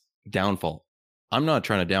 this downfall, I'm not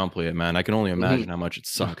trying to downplay it, man. I can only imagine how much it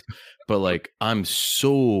sucked, but like, I'm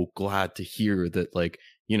so glad to hear that, like,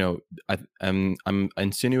 you know, I'm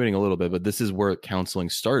insinuating a little bit, but this is where counseling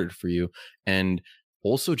started for you. And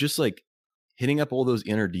also just like hitting up all those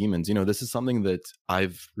inner demons, you know, this is something that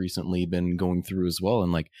I've recently been going through as well.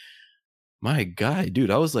 And like, my guy, dude,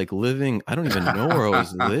 I was like living, I don't even know where I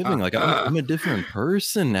was living. Like, I'm a different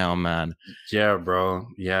person now, man. Yeah, bro.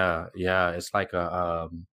 Yeah. It's like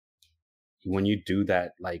when you do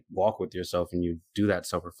that, like, walk with yourself and you do that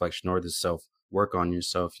self-reflection or the self work on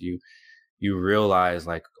yourself, you realize,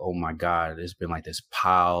 like, oh my God, there's been like this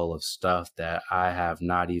pile of stuff that I have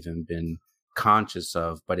not even been conscious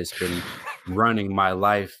of, but it's been running my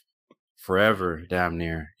life forever, damn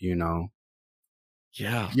near, you know?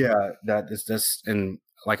 Yeah, that's, and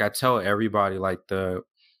like I tell everybody, like, the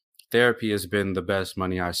therapy has been the best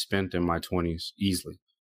money I spent in my 20s, easily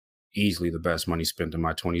the best money spent in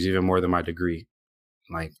my 20s, even more than my degree.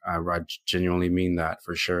 Like, I genuinely mean that,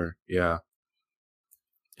 for sure. Yeah.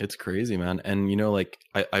 It's crazy, man. And, you know, like,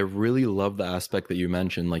 I really love the aspect that you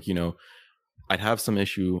mentioned. Like, you know, I'd have some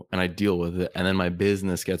issue and I deal with it, and then my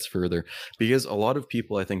business gets further, because a lot of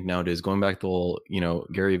people, I think nowadays, going back to the whole, you know,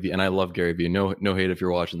 Gary Vee, and I love Gary Vee. No hate if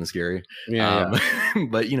you're watching this, Gary. Yeah.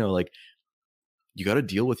 But, you know, like, you got to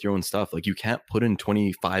deal with your own stuff. Like, you can't put in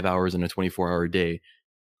 25 hours in a 24-hour day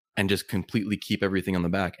and just completely keep everything on the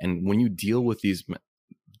back. And when you deal with these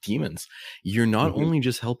demons, you're not only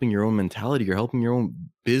just helping your own mentality, you're helping your own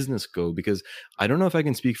business go. Because I don't know if I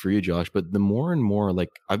can speak for you, Josh, but the more and more, like,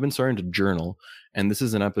 I've been starting to journal, and this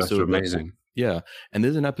is an episode. That's amazing. Yeah. And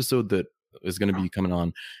there's an episode that is going to be coming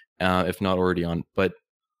on, if not already on, but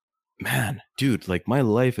man, dude, like, my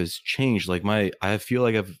life has changed. Like, I feel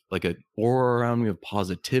like I've like an aura around me of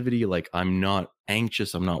positivity. Like, I'm not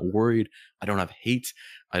anxious. I'm not worried. I don't have hate.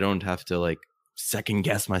 I don't have to like second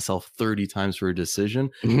guess myself 30 times for a decision.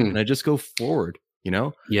 And I just go forward, you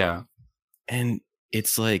know? Yeah. And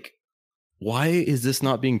it's like, why is this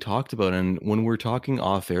not being talked about? And when we're talking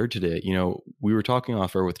off air today, you know, we were talking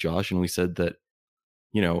off air with Josh, and we said that,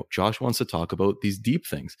 you know, Josh wants to talk about these deep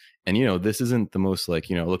things. And, you know, this isn't the most, like,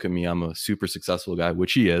 you know, look at me, I'm a super successful guy,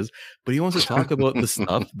 which he is, but he wants to talk about the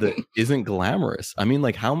stuff that isn't glamorous. I mean,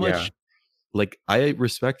 like, how much, like, I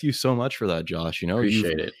respect you so much for that, Josh. You know,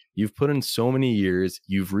 appreciate it. You've put in so many years.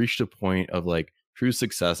 You've reached a point of like true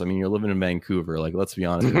success. I mean, you're living in Vancouver. Like, let's be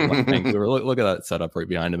honest, Vancouver. Look at that setup right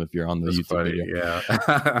behind him if you're on the YouTube video. Yeah.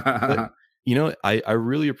 But, you know, I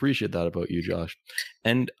really appreciate that about you, Josh.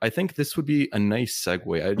 And I think this would be a nice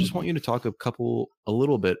segue. I just want you to talk a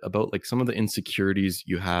little bit about like some of the insecurities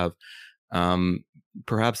you have,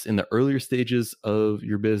 perhaps in the earlier stages of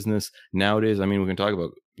your business. Nowadays, I mean, we can talk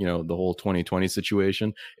about, you know, the whole 2020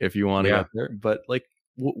 situation if you want to get there, but like,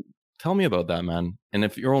 tell me about that, man. And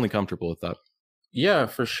if you're only comfortable with that. Yeah,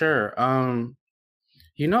 for sure.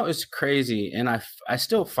 You know, it's crazy. And I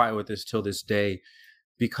still fight with this till this day,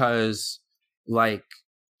 because like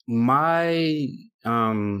my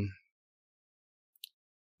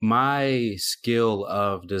skill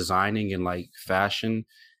of designing and like fashion,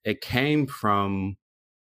 it came from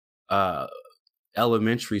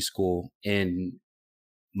elementary school, and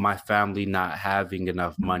my family not having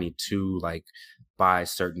enough money to like buy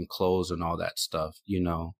certain clothes and all that stuff, you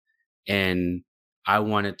know. And I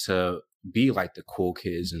wanted to be like the cool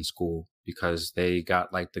kids in school because they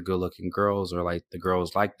got like the good looking girls, or like the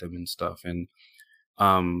girls liked them and stuff. And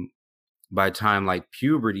by the time like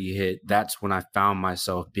puberty hit, that's when I found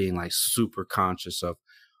myself being like super conscious of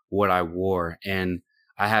what I wore. And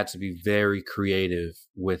I had to be very creative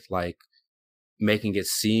with like making it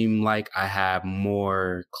seem like I have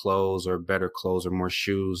more clothes or better clothes or more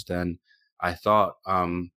shoes than I thought.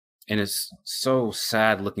 And it's so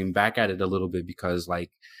sad looking back at it a little bit, because like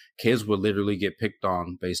kids would literally get picked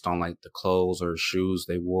on based on like the clothes or shoes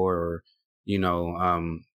they wore, or, you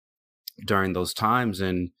know, during those times.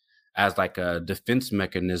 And as like a defense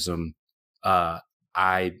mechanism,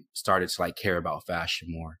 I started to like care about fashion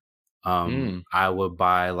more. I would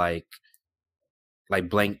buy like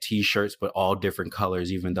blank t-shirts, but all different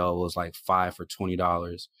colors, even though it was like $5 for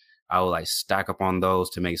 $20. I would like stack up on those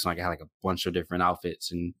to make it sound like I had like a bunch of different outfits.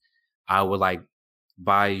 And I would like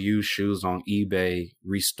buy used shoes on eBay,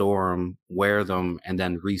 restore them, wear them, and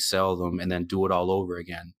then resell them, and then do it all over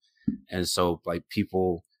again. And so like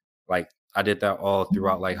people, like I did that all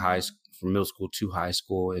throughout like high school, from middle school to high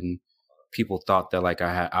school. And people thought that like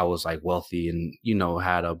I was like wealthy and, you know,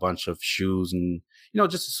 had a bunch of shoes and, you know,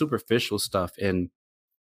 just superficial stuff. And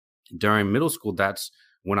during middle school, that's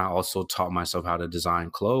when I also taught myself how to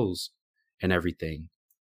design clothes and everything.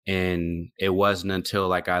 And it wasn't until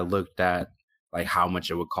like I looked at like how much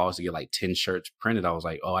it would cost to get like 10 shirts printed, I was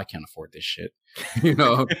like, oh, I can't afford this shit. you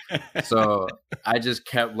know? So I just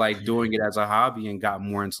kept like doing it as a hobby and got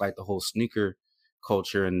more into like the whole sneaker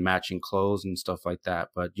culture and matching clothes and stuff like that.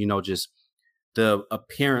 But, just the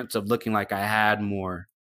appearance of looking like I had more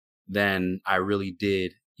than I really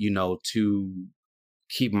did, to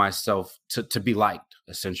keep myself to be liked,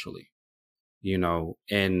 essentially,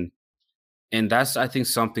 and that's, I think,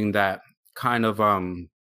 something that kind of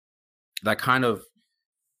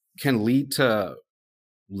can lead to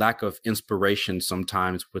lack of inspiration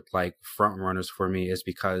sometimes with like front runners for me, is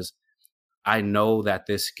because I know that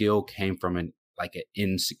this skill came from an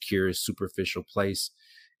insecure, superficial place.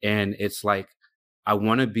 And it's like, I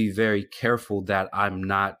want to be very careful that I'm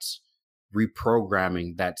not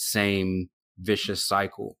reprogramming that same vicious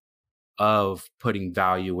cycle of putting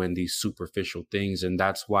value in these superficial things. And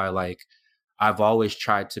that's why, like, I've always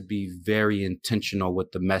tried to be very intentional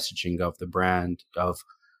with the messaging of the brand, of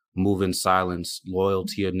move in silence,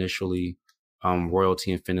 loyalty initially,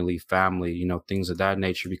 royalty infinitely, family, things of that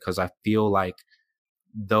nature, because I feel like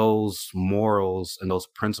those morals and those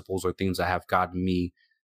principles are things that have gotten me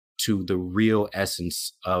to the real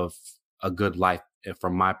essence of a good life,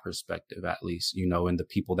 from my perspective, at least, and the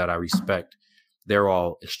people that I respect, they're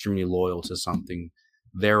all extremely loyal to something.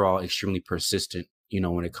 They're all extremely persistent,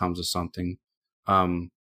 when it comes to something.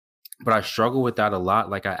 But I struggle with that a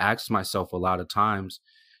lot. Like, I ask myself a lot of times,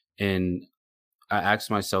 and I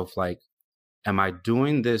ask myself, like, am I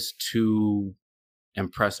doing this to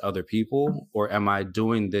impress other people, or am I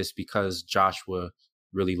doing this because Joshua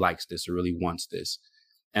really likes this or really wants this?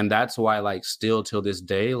 And that's why, like, still till this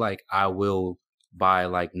day, like, I will buy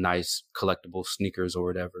like nice collectible sneakers or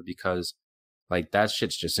whatever, because like that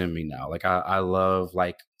shit's just in me now. Like, I love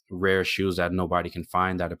like rare shoes that nobody can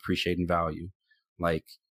find that appreciate in value. Like,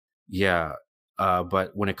 yeah.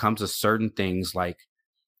 But when it comes to certain things, like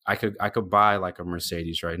I could buy like a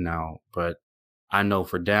Mercedes right now, but I know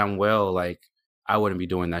for damn well, like, I wouldn't be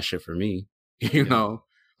doing that shit for me. you Yeah. know,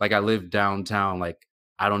 like, I live downtown, like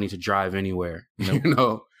I don't need to drive anywhere,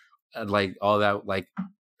 Nope. like all that, like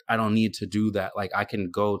I don't need to do that. Like, I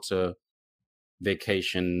can go to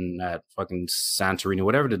vacation at fucking Santorini,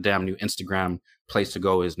 whatever the damn new Instagram place to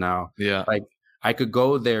go is now. Yeah. Like, I could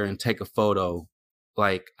go there and take a photo.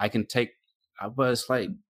 Like, I can take, but it's like,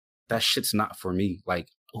 that shit's not for me. Like,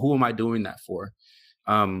 who am I doing that for?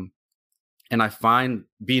 And I find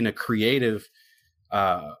being a creative,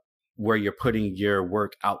 where you're putting your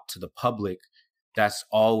work out to the public, that's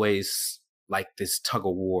always like this tug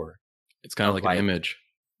of war. It's kind of like an image.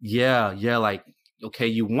 Yeah. Like, okay,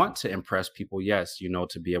 you want to impress people, yes,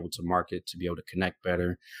 to be able to market, to be able to connect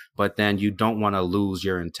better, but then you don't want to lose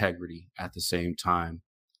your integrity at the same time,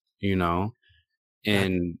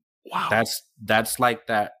 and Wow. That's like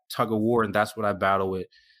that tug of war, and that's what I battle with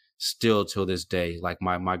still till this day. Like,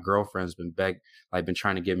 my girlfriend's been been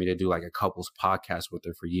trying to get me to do like a couples podcast with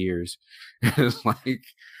her for years. It's like,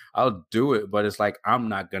 I'll do it, but it's like, I'm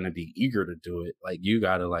not gonna be eager to do it. Like, you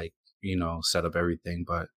gotta like, set up everything.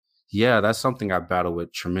 But yeah, that's something I battle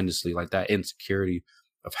with tremendously, like that insecurity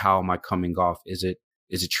of how am I coming off? Is it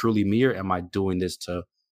truly me, or am I doing this to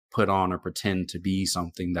put on or pretend to be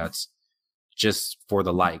something that's just for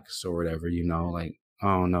the likes or whatever, like, I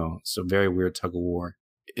don't know. It's a very weird tug of war.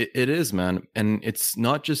 It is, man. And it's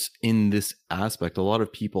not just in this aspect. A lot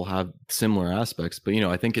of people have similar aspects, but,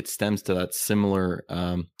 I think it stems to that similar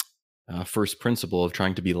first principle of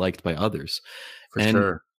trying to be liked by others. For and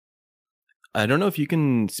sure. I don't know if you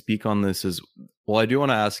can speak on this as well. I do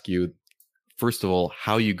want to ask you, first of all,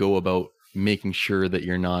 how you go about making sure that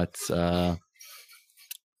you're not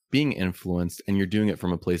being influenced and you're doing it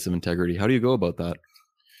from a place of integrity. How do you go about that?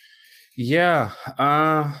 Yeah.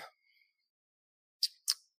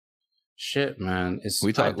 Shit, man.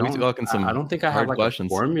 We talking some I don't think I have like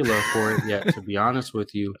questions. A formula for it yet, to be honest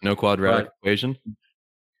with you. No quadratic equation.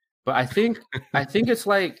 But I think it's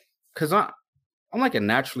like, because I'm like a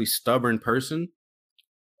naturally stubborn person.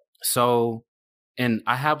 So, and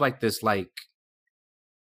I have like this like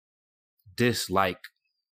dislike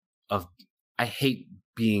of, I hate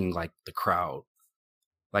being like the crowd.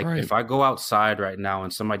 Like, Right. If I go outside right now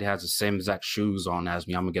and somebody has the same exact shoes on as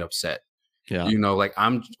me, I'm gonna get upset. Yeah. Like,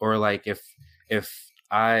 if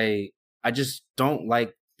I just don't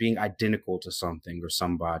like being identical to something or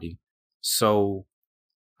somebody. So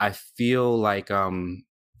I feel like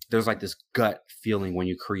there's like this gut feeling when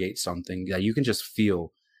you create something that you can just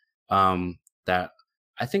feel that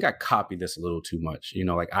I think I copied this a little too much.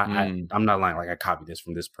 Like, I'm not lying, like I copied this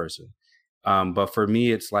from this person. But for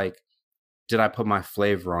me, it's like, did I put my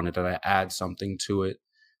flavor on it? Did I add something to it?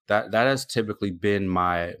 That has typically been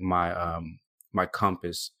my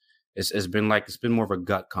compass. It's been more of a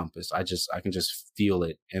gut compass. I can just feel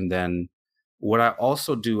it. And then what I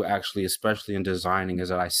also do actually, especially in designing, is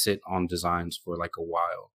that I sit on designs for like a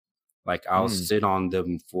while. Like I'll sit on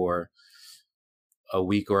them for a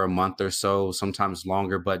week or a month or so, sometimes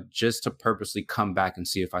longer, but just to purposely come back and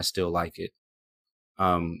see if I still like it.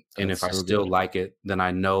 And if I still like it, then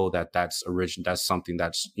I know that that's original. That's something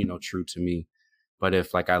that's, true to me. But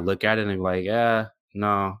if like I look at it and be like, yeah,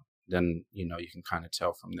 no, then, you can kind of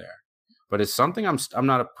tell from there. But it's something I'm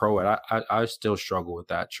not a pro at. I still struggle with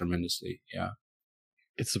that tremendously. Yeah.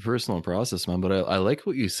 It's a personal process, man. But I like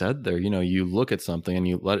what you said there. You look at something and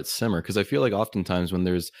you let it simmer. Because I feel like oftentimes when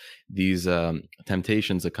there's these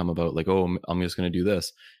temptations that come about, like, oh, I'm just going to do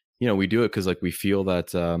this. We do it because like we feel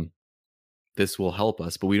that this will help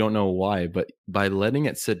us, but we don't know why. But by letting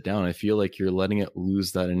it sit down, I feel like you're letting it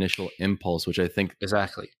lose that initial impulse, which I think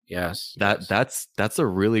exactly. Yes. That's a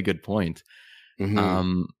really good point.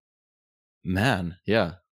 Mm-hmm. Man,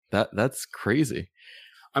 yeah, that's crazy.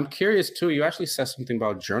 I'm curious too. You actually said something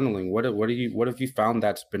about journaling. What have you found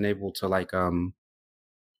that's been able to like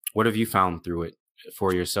what have you found through it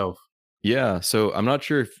for yourself? Yeah, so I'm not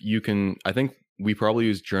sure if you can. I think we probably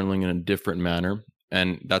use journaling in a different manner,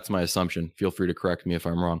 and that's my assumption. Feel free to correct me if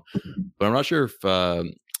I'm wrong, but I'm not sure if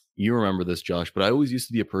you remember this, Josh. But I always used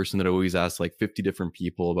to be a person that always asked like 50 different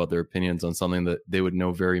people about their opinions on something that they would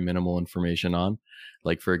know very minimal information on.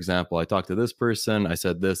 Like, for example, I talked to this person, I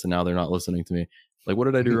said this, and now they're not listening to me. Like, what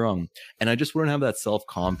did I do wrong? And I just wouldn't have that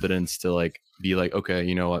self-confidence to like be like, okay,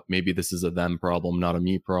 you know what? Maybe this is a them problem, not a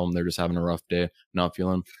me problem. They're just having a rough day, not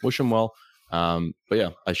feeling. Wish them well. But yeah,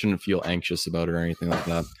 I shouldn't feel anxious about it or anything like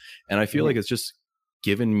that. And I feel like it's just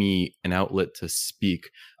given me an outlet to speak.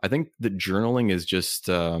 I think that journaling is just,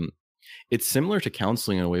 it's similar to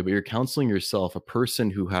counseling in a way, but you're counseling yourself, a person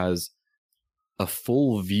who has a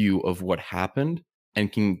full view of what happened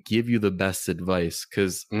and can give you the best advice.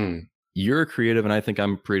 Because you're a creative and I think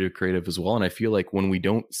I'm pretty creative as well. And I feel like when we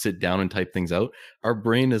don't sit down and type things out, our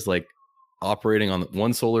brain is like operating on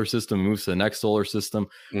one solar system, moves to the next solar system.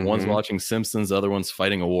 One's watching Simpsons, the other one's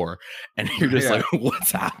fighting a war. And you're just like,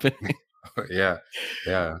 what's happening? Yeah.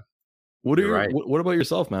 What about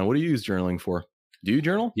yourself, man? What do you use journaling for? Do you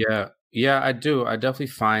journal? Yeah, I do. I definitely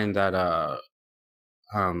find that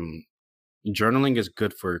journaling is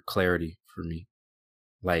good for clarity for me.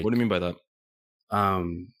 Like, what do you mean by that?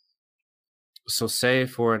 So say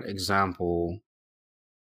for an example,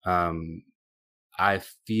 I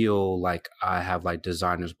feel like I have like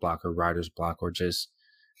designer's block or writer's block, or just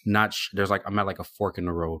not there's like I'm at like a fork in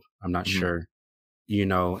the road. I'm not sure,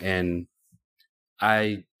 and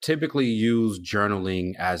I typically use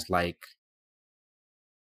journaling as like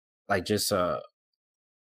just how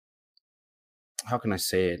can I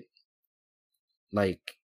say it?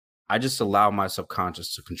 Like I just allow my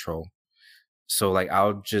subconscious to control. So like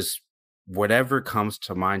I'll just whatever comes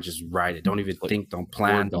to mind, just write it. Don't even think, don't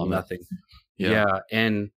plan, don't nothing. Yeah.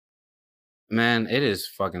 And man, it is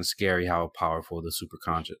fucking scary how powerful the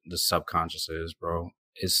subconscious is, bro.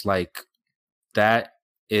 It's like that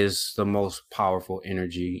is the most powerful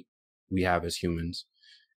energy we have as humans.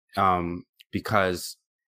 Because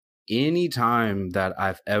anytime that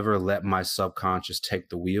I've ever let my subconscious take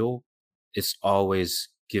the wheel, it's always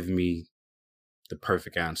given me the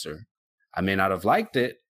perfect answer. I may not have liked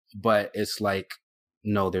it, but it's like,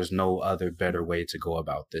 no, there's no other better way to go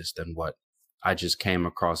about this than what I just came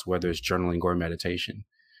across, whether it's journaling or meditation.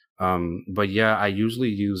 But yeah, I usually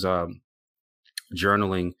use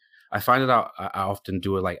journaling. I find it out. I often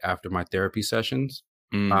do it like after my therapy sessions,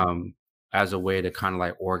 as a way to kind of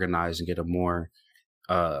like organize and get a more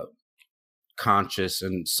conscious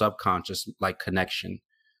and subconscious like connection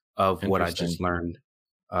of what I just learned.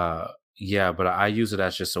 But I use it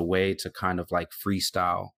as just a way to kind of like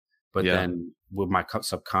freestyle, but then with my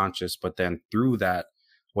subconscious, but then through that,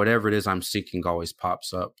 whatever it is I'm seeking always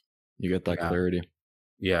pops up. You get that clarity.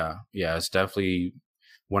 Yeah. It's definitely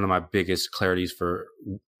one of my biggest clarities for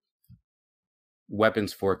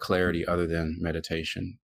weapons for clarity other than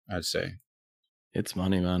meditation, I'd say. It's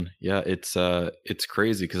money, man. Yeah, it's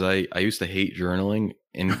crazy because I used to hate journaling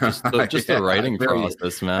and just the writing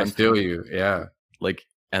process, man. I feel you. Yeah. Like,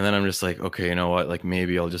 and then I'm just like, okay, you know what? Like,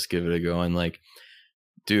 maybe I'll just give it a go. And like,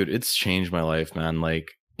 dude, it's changed my life, man.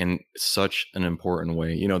 Like, in such an important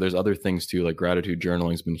way. There's other things too, like gratitude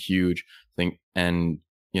journaling has been huge thing, and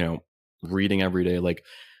reading every day. Like,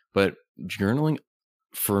 but journaling,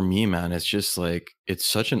 for me, man, it's just like, it's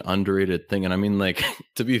such an underrated thing. And I mean, like,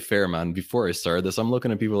 to be fair, man, before I started this, I'm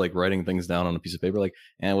looking at people like writing things down on a piece of paper, like,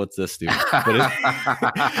 what's this, dude? But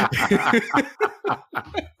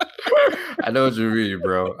I know what you mean,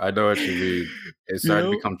 bro. I know what you mean. It started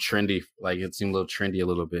to become trendy. Like, it seemed a little trendy a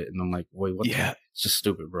little bit. And I'm like, wait, what? Yeah. It's just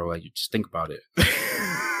stupid, bro. Like, you just think about it.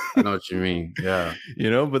 I know what you mean. Yeah.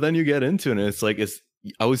 But then you get into it and it's like,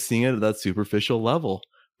 I was seeing it at that superficial level,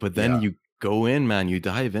 but then you go in, man, you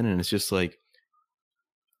dive in, and it's just like,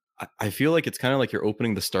 I feel like it's kind of like you're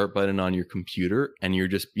opening the start button on your computer and you're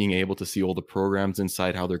just being able to see all the programs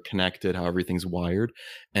inside, how they're connected, how everything's wired.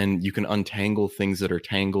 And you can untangle things that are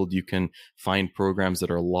tangled. You can find programs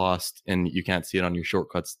that are lost and you can't see it on your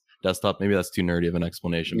shortcuts desktop. Maybe that's too nerdy of an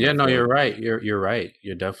explanation. Yeah, no, you're right. You're right.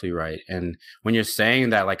 You're definitely right. And when you're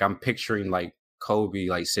saying that, like, I'm picturing like Kobe,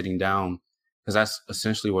 like sitting down, because that's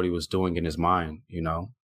essentially what he was doing in his mind,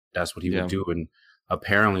 that's what he would do. And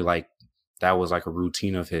apparently, like, that was like a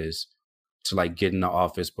routine of his to like get in the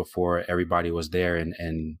office before everybody was there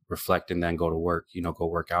and reflect and then go to work, go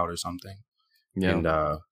work out or something. Yeah.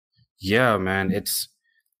 And yeah, man, it's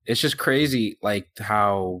just crazy, like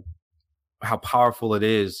how powerful it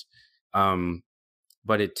is.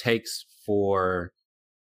 But it takes for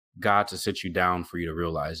God to sit you down for you to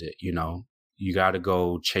realize it. You got to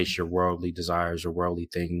go chase your worldly desires or worldly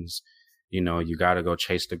things. You got to go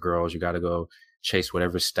chase the girls. You got to go chase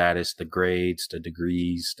whatever status, the grades, the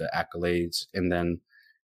degrees, the accolades. And then,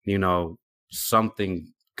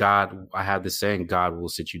 I have this saying, God will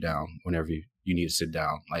sit you down whenever you need to sit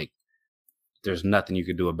down. Like, there's nothing you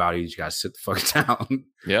can do about it. You just got to sit the fuck down.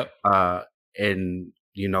 Yep. And,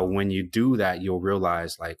 when you do that, you'll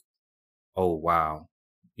realize, like, oh, wow.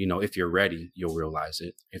 If you're ready, you'll realize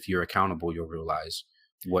it. If you're accountable, you'll realize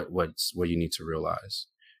what you need to realize.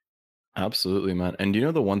 Absolutely, man. And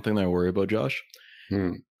the one thing that I worry about, Josh?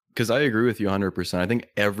 Because I agree with you 100%. I think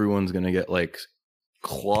everyone's going to get like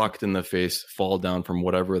clocked in the face, fall down from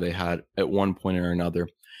whatever they had at one point or another.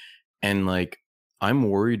 And like, I'm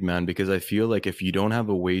worried, man, because I feel like if you don't have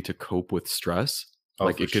a way to cope with stress,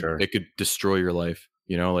 it could destroy your life.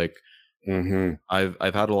 Like, I've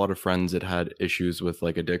had a lot of friends that had issues with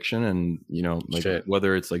like addiction and,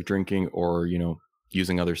 whether it's like drinking or,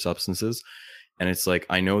 using other substances. And it's like,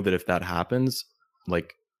 I know that if that happens,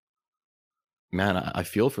 like, man, I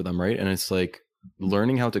feel for them, right? And it's like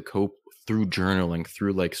learning how to cope through journaling,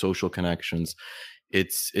 through like social connections.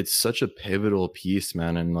 It's such a pivotal piece,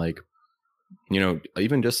 man. And like,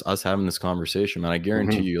 even just us having this conversation, man, I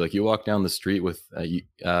guarantee you, like, you walk down the street with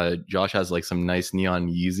Josh has like some nice neon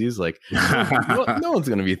Yeezys, like no one's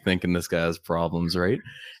gonna be thinking this guy has problems, right?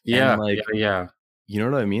 Yeah, and like, yeah. You know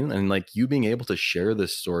what I mean? And like, you being able to share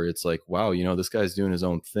this story, it's like, wow, this guy's doing his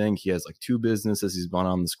own thing. He has like 2 businesses. He's been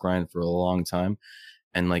on this grind for a long time.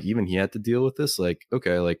 And like, even he had to deal with this. Like,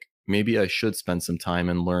 okay, like maybe I should spend some time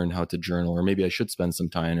and learn how to journal, or maybe I should spend some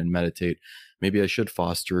time and meditate. Maybe I should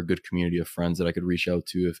foster a good community of friends that I could reach out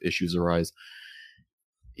to if issues arise.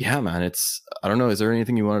 Yeah, man, I don't know. Is there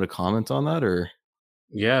anything you wanted to comment on that, or?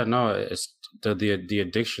 Yeah, no, it's the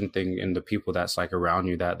addiction thing and the people that's like around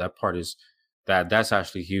you, that part is, that's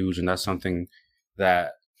actually huge. And that's something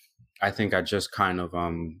that I think I just kind of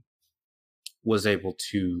was able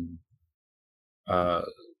to how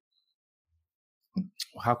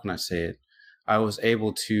can I say it? I was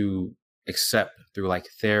able to accept through like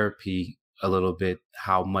therapy a little bit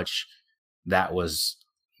how much that was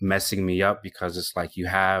messing me up, because it's like, you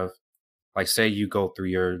have, like, say you go through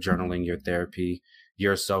your journaling, your therapy,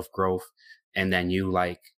 your self-growth, and then you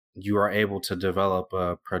are able to develop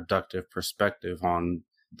a productive perspective on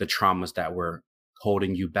the traumas that were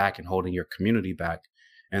holding you back and holding your community back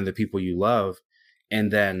and the people you love.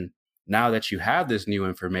 And then now that you have this new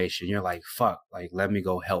information, you're like, fuck, like, let me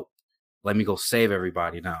go help. Let me go save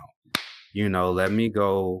everybody now. Let me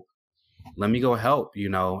go help,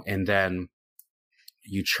 and then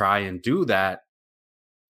you try and do that.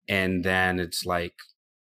 And then it's like,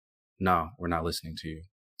 no, we're not listening to you.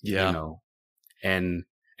 Yeah. And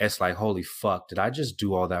it's like, holy fuck, did I just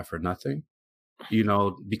do all that for nothing?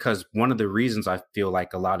 Because one of the reasons I feel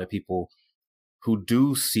like a lot of people who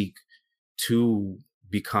do seek to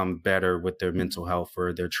become better with their mental health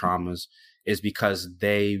or their traumas is because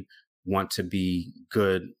they want to be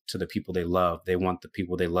good to the people they love. They want the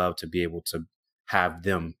people they love to be able to have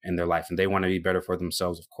them in their life, and they want to be better for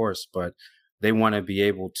themselves, of course, but they want to be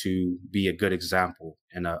able to be a good example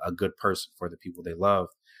and a good person for the people they love.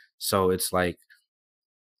 So it's like,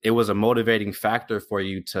 it was a motivating factor for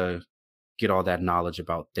you to get all that knowledge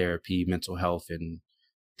about therapy, mental health, and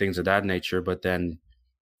things of that nature. But then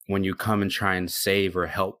when you come and try and save or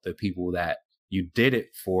help the people that you did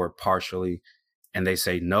it for partially, and they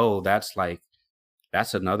say no, that's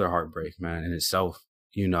another heartbreak, man, in itself,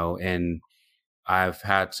 and I've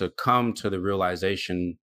had to come to the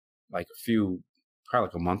realization like probably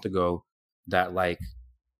like a month ago, that like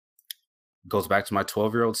goes back to my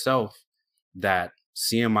 12-year-old self, that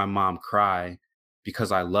seeing my mom cry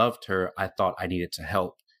because I loved her, I thought I needed to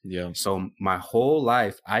help. Yeah. So my whole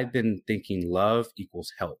life, I've been thinking love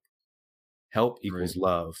equals help. Help equals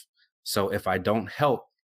love. So if I don't help,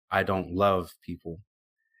 I don't love people.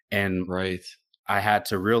 And I had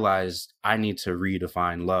to realize I need to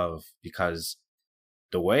redefine love, because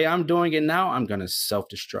the way I'm doing it now, I'm going to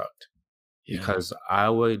self-destruct. Because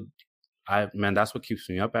man, that's what keeps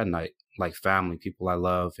me up at night. Like family, people I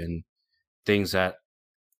love, and things that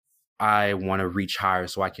I want to reach higher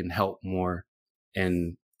so I can help more.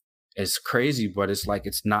 And it's crazy, but it's like,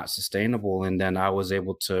 it's not sustainable. And then I was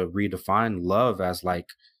able to redefine love as like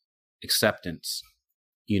acceptance,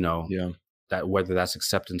 that whether that's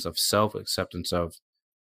acceptance of self, acceptance of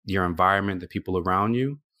your environment, the people around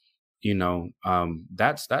you,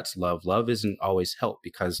 that's love. Love isn't always help,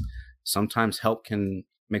 because sometimes help can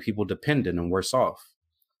make people dependent and worse off,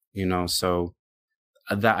 so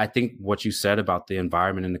that, I think what you said about the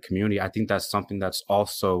environment and the community, I think that's something that's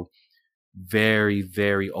also very,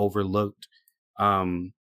 very overlooked a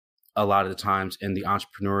lot of the times in the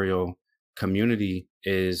entrepreneurial community,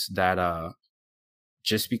 is that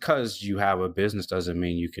just because you have a business doesn't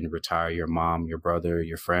mean you can retire your mom, your brother,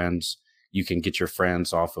 your friends. You can get your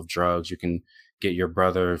friends off of drugs. You can get your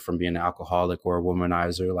brother from being an alcoholic or a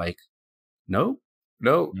womanizer. Like, no.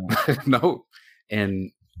 No.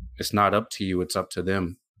 And it's not up to you. It's up to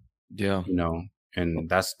them. Yeah. And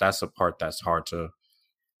that's a part that's hard to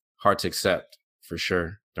accept, for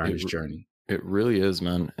sure, during this journey. It really is,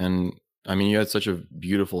 man. And I mean, you had such a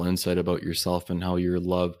beautiful insight about yourself and how your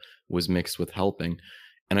love was mixed with helping.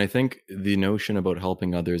 And I think the notion about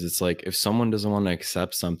helping others, it's like, if someone doesn't want to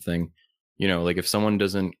accept something, like if someone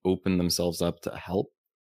doesn't open themselves up to help,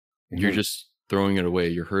 you're just throwing it away.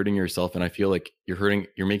 You're hurting yourself. And I feel like you're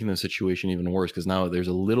making the situation even worse, because now there's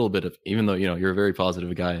a little bit of, even though, you're a very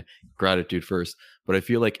positive guy, gratitude first, but I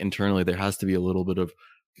feel like internally there has to be a little bit of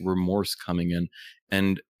remorse coming in.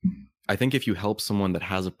 And I think if you help someone that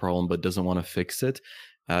has a problem but doesn't want to fix it,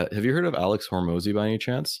 have you heard of Alex Hormozy by any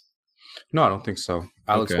chance? No, I don't think so.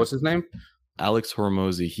 Alex, what's his name? Alex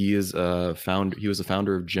Hormozy. He was a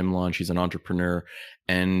founder of Gym Launch. He's an entrepreneur,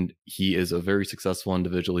 and he is a very successful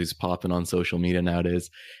individual. He's popping on social media nowadays.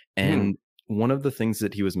 And one of the things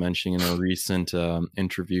that he was mentioning in a recent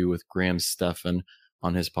interview with Graham Stephan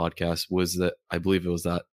on his podcast was that, I believe it was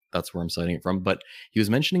that's where I'm citing it from, but he was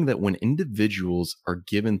mentioning that when individuals are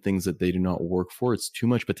given things that they do not work for, it's too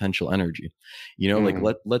much potential energy.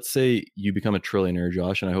 Like let's say you become a trillionaire,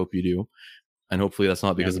 Josh, and I hope you do. And hopefully that's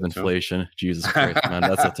not because of inflation. Jesus Christ, man,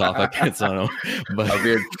 that's a topic. I don't know. But I'll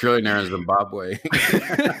be a trillionaire in Zimbabwe.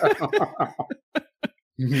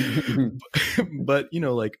 But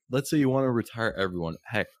like, let's say you want to retire everyone.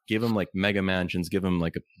 Heck, give them like mega mansions, give them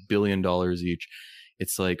like $1 billion each.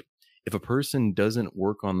 It's like, if a person doesn't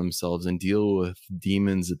work on themselves and deal with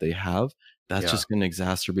demons that they have, that's just going to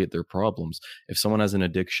exacerbate their problems. If someone has an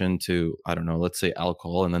addiction to, I don't know, let's say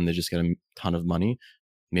alcohol, and then they just get a ton of money,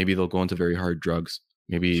 maybe they'll go into very hard drugs.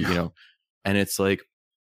 Maybe, and it's like,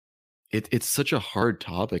 it's such a hard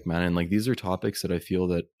topic, man. And like, these are topics that I feel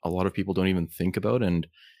that a lot of people don't even think about. And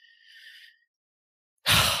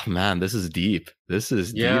man, this is deep. This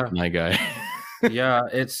is deep, my guy. Yeah,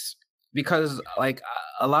 it's because like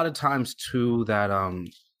a lot of times too, that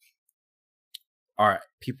are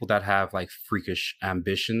people that have like freakish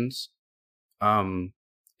ambitions,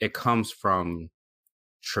 it comes from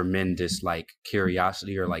tremendous like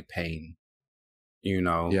curiosity or like pain,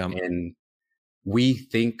 and we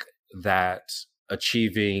think that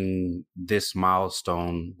achieving this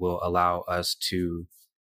milestone will allow us to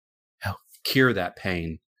help cure that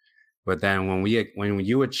pain. But then when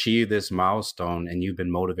you achieve this milestone and you've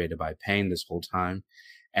been motivated by pain this whole time,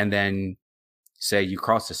 and then say you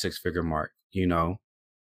cross the 6-figure mark, you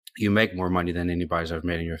make more money than anybody's ever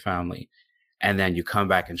made in your family, and then you come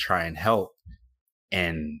back and try and help,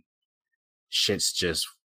 and shit's just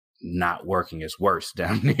not working. It's worse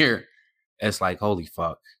down there. It's like, holy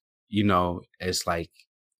fuck. It's like,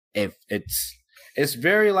 if it's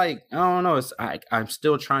very like, I don't know. I'm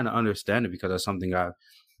still trying to understand it, because that's something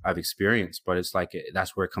I've experienced, but it's like,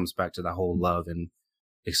 that's where it comes back to the whole love and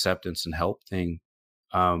acceptance and help thing.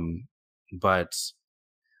 But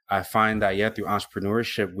I find that, through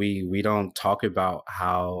entrepreneurship, we don't talk about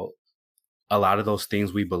how a lot of those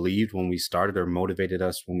things we believed when we started, or motivated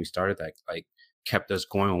us when we started, that like kept us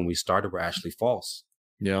going when we started were actually false.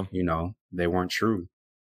 Yeah. You know, they weren't true.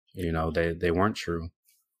 You know, they weren't true.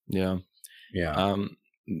 Yeah. Yeah.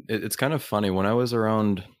 It's kind of funny. When I was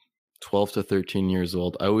around 12 to 13 years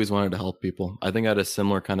old, I always wanted to help people. I think I had a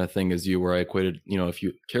similar kind of thing as you, where I equated, you know, if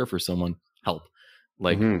you care for someone, help.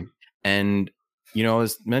 Like, and, you know, I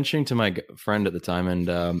was mentioning to my friend at the time, and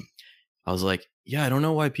I was like, yeah, I don't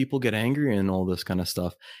know why people get angry and all this kind of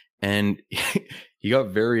stuff. And he got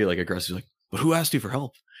very like aggressive, like, but who asked you for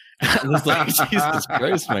help? I was like, Jesus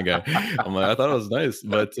Christ, my guy. I'm like, I thought it was nice,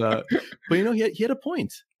 but you know, he had a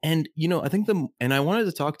point. And, you know, I think and I wanted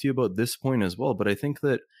to talk to you about this point as well, but I think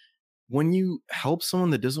that when you help someone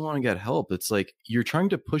that doesn't want to get help, it's like you're trying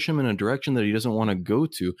to push him in a direction that he doesn't want to go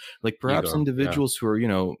to. Like perhaps individuals who are, you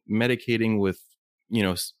know, medicating with, you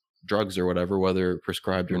know, drugs or whatever, whether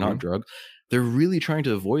prescribed or not drug, they're really trying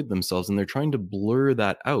to avoid themselves and they're trying to blur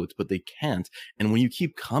that out, but they can't. And when you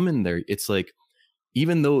keep coming there, it's like,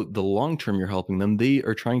 even though the long term you're helping them, they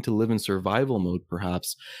are trying to live in survival mode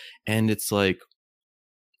perhaps. And it's like,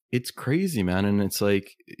 it's crazy, man. And it's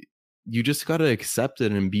like, you just got to accept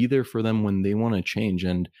it and be there for them when they want to change.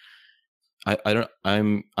 And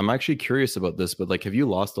I'm actually curious about this, but like, have you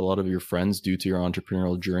lost a lot of your friends due to your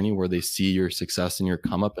entrepreneurial journey, where they see your success and your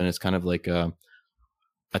come up and it's kind of like a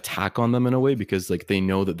attack on them in a way, because like they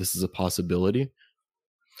know that this is a possibility?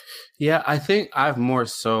 Yeah, I think I've more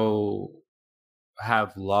so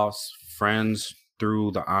have lost friends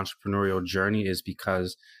through the entrepreneurial journey is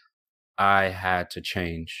because I had to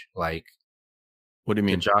change. Like, what do you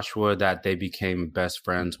mean? The Joshua that they became best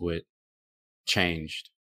friends with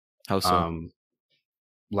changed. How so?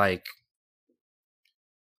 Like,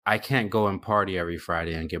 I can't go and party every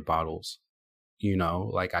Friday and get bottles. You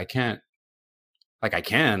know, like I can't, like I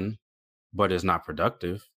can, but it's not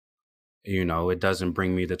productive. You know, it doesn't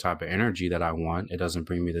bring me the type of energy that I want. It doesn't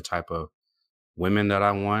bring me the type of women that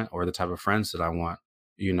I want or the type of friends that I want.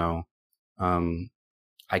 You know,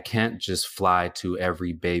 I can't just fly to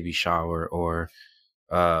every baby shower or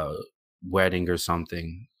wedding or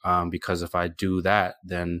something, because if I do that,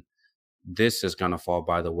 then this is going to fall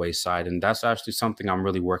by the wayside. And that's actually something I'm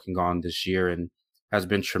really working on this year and has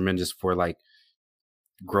been tremendous for like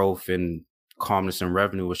growth and calmness and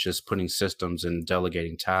revenue, was just putting systems and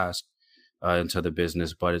delegating tasks into the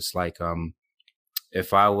business. But it's like,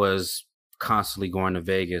 if I was constantly going to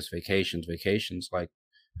Vegas, vacations, like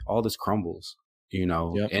all this crumbles, you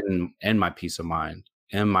know, in my peace of mind,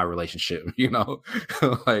 in my relationship, you know,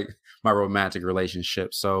 like my romantic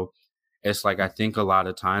relationship. So it's like, I think a lot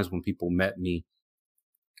of times when people met me,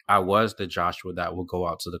 I was the Joshua that would go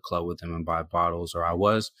out to the club with them and buy bottles, or I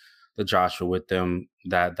was the Joshua with them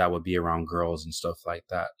that would be around girls and stuff like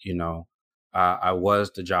that. You know, I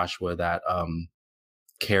was the Joshua that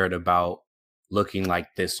cared about looking like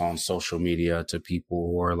this on social media to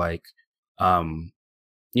people, or like,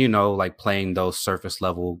 you know, like playing those surface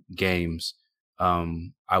level games.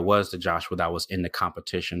 I was the Joshua that was in the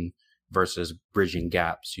competition versus bridging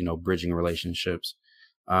gaps, you know, bridging relationships.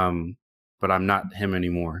 But I'm not him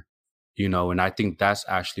anymore, you know, and I think that's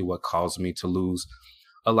actually what caused me to lose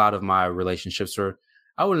a lot of my relationships, or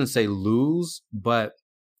I wouldn't say lose, but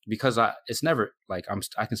because it's never like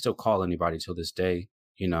I can still call anybody till this day,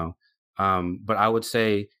 you know. But I would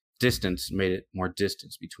say distance made it more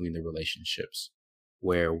distance between the relationships,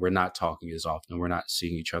 where we're not talking as often, we're not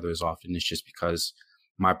seeing each other as often. It's just because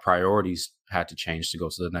my priorities had to change to go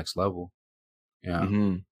to the next level. Yeah.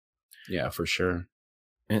 Yeah, for sure.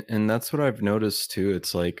 And that's what I've noticed too.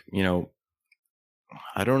 It's like, you know,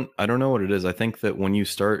 I don't know what it is. I think that when you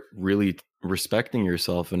start really respecting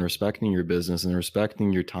yourself and respecting your business and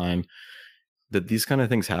respecting your time, that these kind of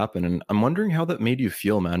things happen. And I'm wondering how that made you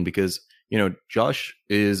feel, man, because, you know, Josh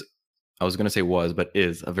is, I was going to say was, but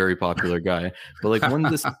is a very popular guy. But like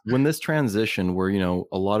when this transition where, you know,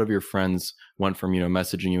 a lot of your friends went from, you know,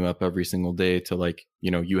 messaging you up every single day to like,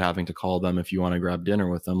 you know, you having to call them if you want to grab dinner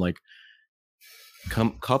with them, like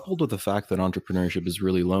coupled with the fact that entrepreneurship is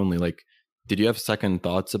really lonely, like, did you have second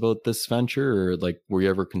thoughts about this venture, or like, were you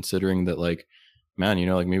ever considering that, like, man, you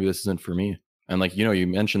know, like maybe this isn't for me? And like, you know, you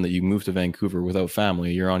mentioned that you moved to Vancouver without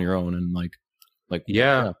family, you're on your own, and like,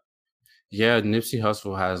 yeah. Nipsey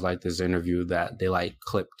Hussle has like this interview that they like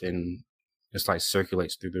clipped and just like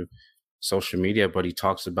circulates through the social media, but he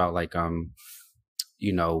talks about like,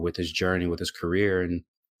 you know, with his journey, with his career, and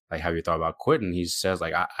like, have you thought about quitting? He says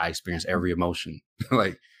like, I experience every emotion,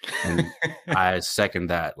 like, and I second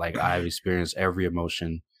that. Like, I've experienced every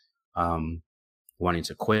emotion, wanting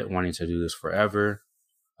to quit, wanting to do this forever,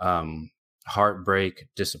 heartbreak,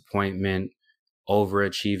 disappointment,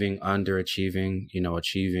 overachieving, underachieving, you know,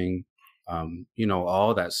 achieving, you know,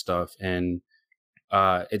 all that stuff. And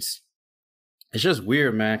it's just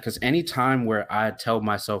weird, man. Because anytime where I tell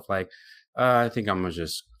myself like, I think I'm gonna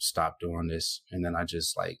just stop doing this, and then I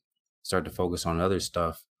just like start to focus on other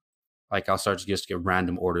stuff. Like I'll start to just get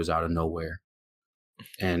random orders out of nowhere,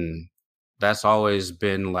 and that's always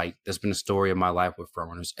been like that's been a story of my life with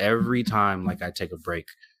front runners. Every time like I take a break,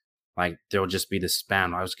 like there'll just be this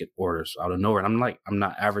spam. I just get orders out of nowhere, and I'm like, I'm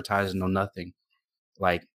not advertising, no nothing,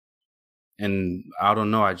 like. And I don't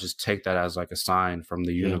know. I just take that as like a sign from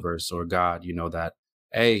the universe or God, that,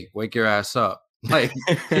 hey, wake your ass up. Like,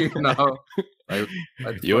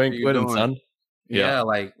 like you ain't quitting, son. Yeah.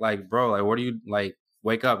 Like, bro, like, what do you like?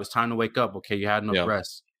 Wake up. It's time to wake up. Okay. You had enough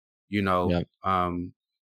rest,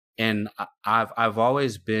 and I've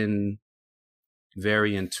always been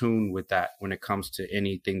very in tune with that when it comes to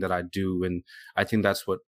anything that I do. And I think that's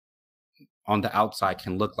what on the outside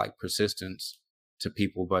can look like persistence to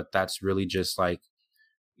people, but that's really just like,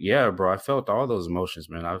 yeah, bro, I felt all those emotions,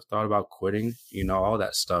 man. I've thought about quitting, all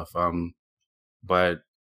that stuff. But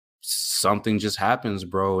something just happens,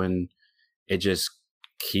 bro, and it just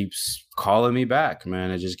keeps calling me back,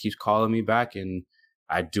 man. It just keeps calling me back, and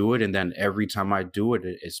I do it, and then every time I do it,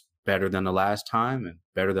 it's better than the last time and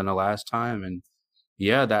better than the last time. And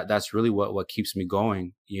yeah, that's really what keeps me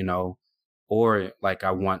going, or like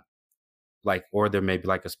I want or there may be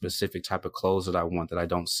like a specific type of clothes that I want that I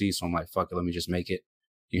don't see. So I'm like, fuck it, let me just make it,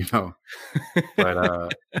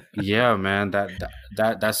 But yeah, man,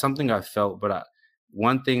 that's something I felt. But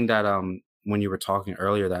one thing that when you were talking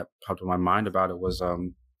earlier that popped in my mind about it was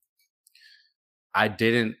I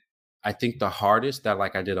think the hardest that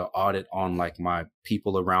like I did an audit on like my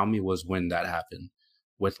people around me was when that happened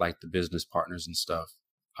with like the business partners and stuff.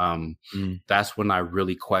 That's when I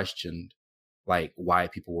really questioned like why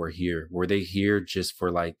people were here. Were they here just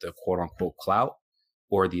for like the quote unquote clout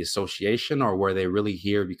or the association, or were they really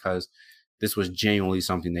here because this was genuinely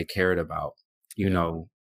something they cared about,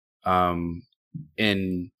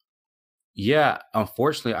 and yeah,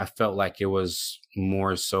 unfortunately I felt like it was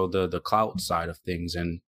more so the clout side of things.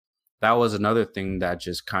 And that was another thing that I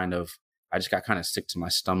just got kind of sick to my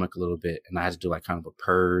stomach a little bit, and I had to do like kind of a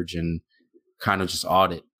purge and kind of just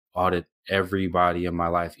audit everybody in my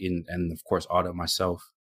life, and of course audit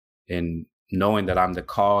myself, and knowing that I'm the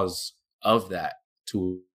cause of that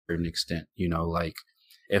to an extent, like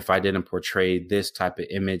if I didn't portray this type of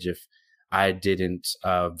image, if I didn't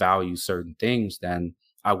value certain things, then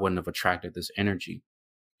I wouldn't have attracted this energy,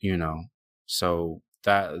 so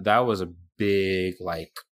that was a big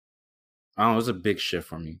like, I don't know, it was a big shift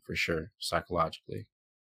for me for sure, psychologically.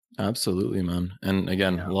 Absolutely, man. And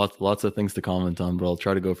again, lots of things to comment on, but I'll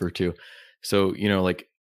try to go for two. So, like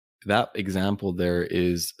that example there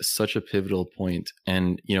is such a pivotal point.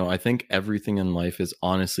 And, I think everything in life is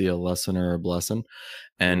honestly a lesson or a blessing.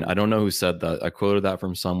 And I don't know who said that. I quoted that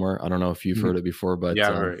from somewhere. I don't know if you've heard it before, but yeah,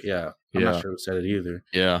 I'm not sure who said it either.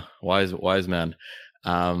 Yeah. Wise man.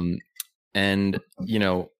 And,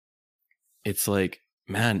 it's like,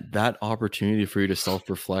 man, that opportunity for you to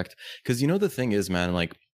self-reflect. Because, the thing is, man,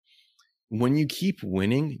 like, when you keep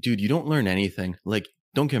winning, dude, you don't learn anything. Like,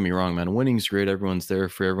 don't get me wrong, man. Winning's great. Everyone's there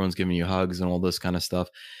for you. Everyone's giving you hugs and all this kind of stuff.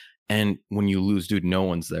 And when you lose, dude, no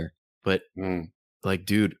one's there. But like,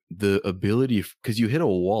 dude, the ability, because you hit a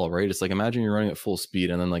wall, right? It's like, imagine you're running at full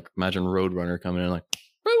speed, and then like, imagine Roadrunner coming in like,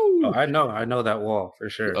 woo! Oh, I know that wall for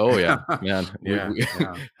sure. Oh yeah, man. Yeah.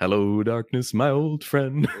 Hello, darkness, my old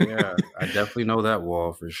friend. Yeah, I definitely know that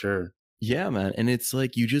wall for sure. Yeah, man. And it's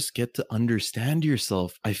like, you just get to understand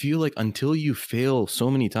yourself. I feel like until you fail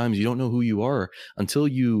so many times, you don't know who you are. Until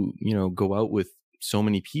you, go out with so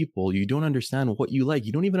many people, you don't understand what you like.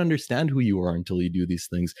 You don't even understand who you are until you do these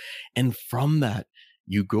things. And from that,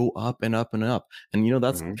 you go up and up and up. And,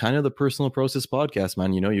 that's kind of the Personal Process podcast,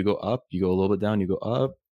 man. You go up, you go a little bit down, you go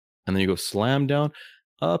up, and then you go slam down,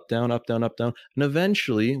 up, down, up, down, up, down. And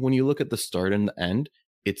eventually, when you look at the start and the end,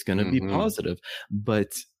 it's going to be positive.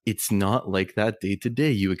 But it's not like that day to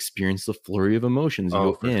day. You experience the flurry of emotions.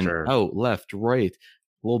 You go in, out, left, right,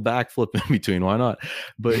 a little backflip in between. Why not?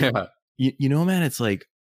 But man, it's like,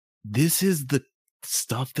 this is the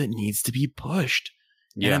stuff that needs to be pushed.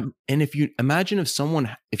 Yeah. And if you imagine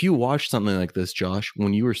if you watch something like this, Josh,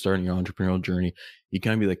 when you were starting your entrepreneurial journey, you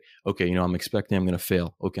kind of be like, okay, I'm expecting I'm going to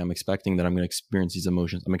fail. Okay. I'm expecting that I'm going to experience these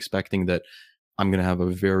emotions. I'm expecting that I'm going to have a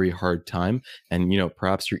very hard time. And,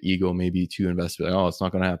 perhaps your ego may be too invested. Like, oh, it's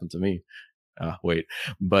not going to happen to me. Wait.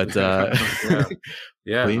 But yeah,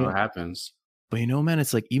 it happens. But, man,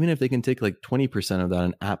 it's like, even if they can take like 20% of that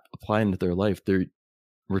and apply into their life, their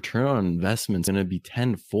return on investment is going to be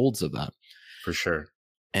 10-folds of that. For sure.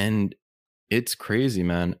 And it's crazy,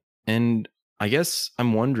 man. And I guess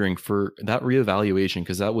I'm wondering for that reevaluation,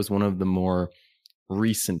 because that was one of the more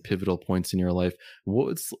recent pivotal points in your life.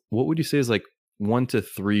 What would you say is like 1 to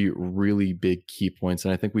 3 really big key points?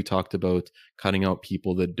 And I think we talked about cutting out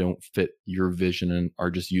people that don't fit your vision and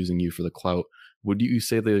are just using you for the clout. Would you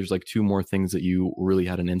say that there's like 2 more things that you really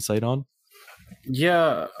had an insight on?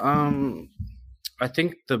 Yeah, I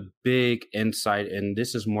think the big insight, and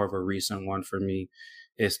this is more of a recent one for me,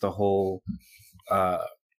 is the whole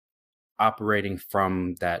operating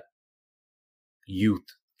from that youth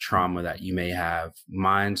trauma that you may have.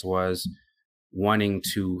 Mine's was wanting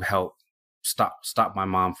to help stop my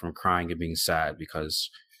mom from crying and being sad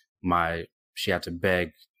because she had to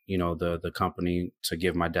beg, the company to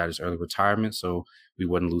give my dad his early retirement so we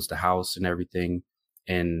wouldn't lose the house and everything.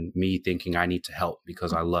 And me thinking I need to help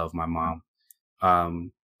because I love my mom.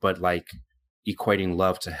 But like equating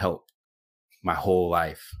love to help my whole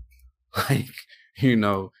life, like,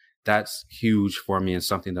 that's huge for me and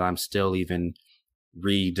something that I'm still even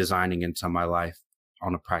redesigning into my life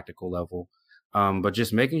on a practical level. But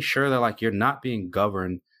just making sure that like you're not being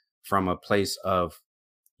governed from a place of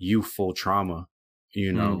youthful trauma,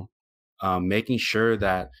 making sure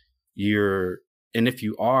that and if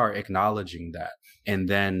you are acknowledging that and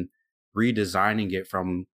then redesigning it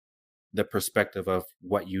from the perspective of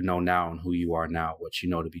what you know now and who you are now, what you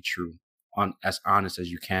know to be true, as honest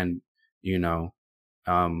as you can,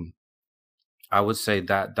 I would say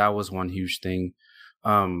that was one huge thing.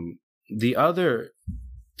 The other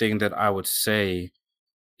thing that I would say,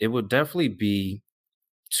 it would definitely be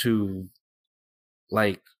to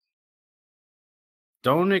like,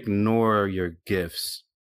 don't ignore your gifts.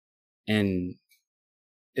 And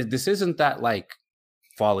this isn't that like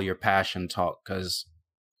follow your passion talk, because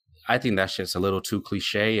I think that shit's a little too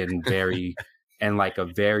cliche and very and like a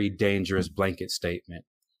very dangerous blanket statement.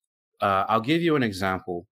 I'll give you an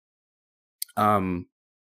example.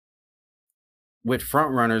 With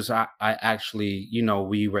front runners, I actually,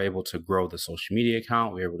 we were able to grow the social media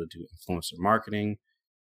account. We were able to do influencer marketing,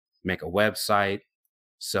 make a website,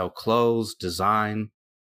 sell clothes, design.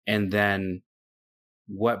 And then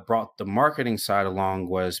what brought the marketing side along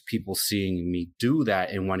was people seeing me do that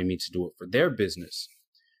and wanting me to do it for their business.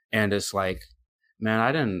 And it's like, man,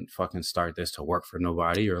 I didn't fucking start this to work for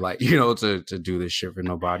nobody or like, to do this shit for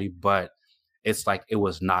nobody. But it's like it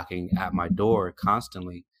was knocking at my door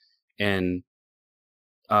constantly. And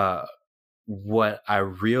what I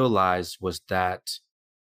realized was that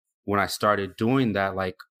when I started doing that,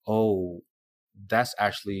 like, oh, that's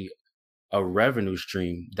actually a revenue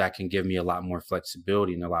stream that can give me a lot more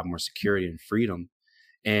flexibility and a lot more security and freedom.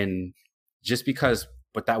 And just because,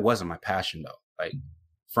 but that wasn't my passion though. Like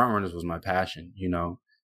front runners was my passion,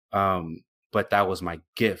 but that was my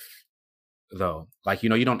gift though. Like,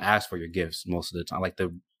 you don't ask for your gifts most of the time. Like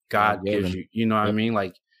God gives you, what I mean?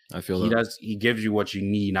 Like, I feel he gives you what you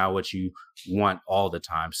need, not what you want all the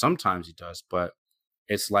time. Sometimes he does, but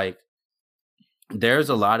it's like, there's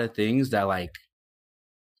a lot of things that like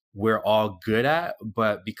we're all good at,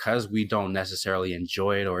 but because we don't necessarily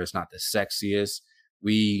enjoy it or it's not the sexiest,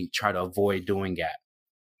 we try to avoid doing that.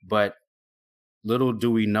 But little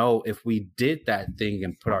do we know, if we did that thing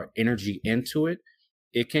and put our energy into it,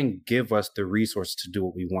 it can give us the resource to do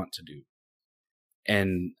what we want to do.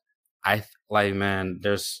 And man,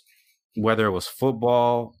 there's, whether it was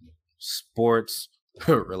football, sports,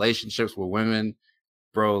 relationships with women,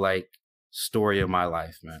 bro, like story of my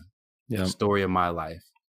life, man. Yeah. Story of my life.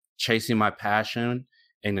 Chasing my passion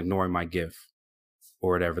and ignoring my gift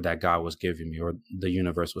or whatever that God was giving me or the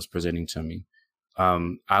universe was presenting to me.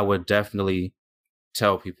 I would definitely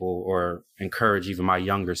tell people or encourage even my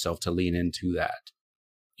younger self to lean into that,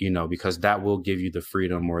 because that will give you the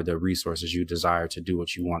freedom or the resources you desire to do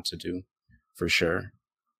what you want to do, for sure.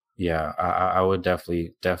 Yeah, I would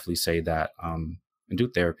definitely say that. And do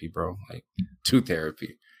therapy, bro. Like, do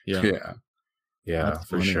therapy. Yeah, that's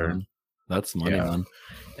for money, sure. Man. That's money, man.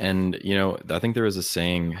 And I think there was a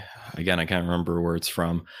saying. Again, I can't remember where it's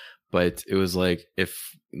from, but it was like,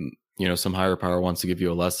 if some higher power wants to give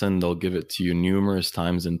you a lesson, they'll give it to you numerous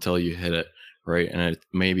times until you hit it, right? And it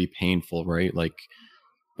may be painful, right? Like,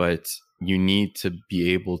 but you need to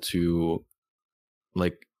be able to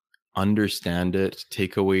like understand it,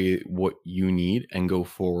 take away what you need and go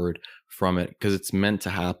forward from it, because it's meant to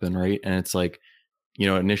happen, right? And it's like,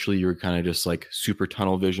 initially you were kind of just like super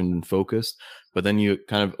tunnel visioned and focused, but then you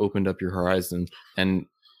kind of opened up your horizon. And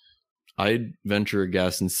I'd venture a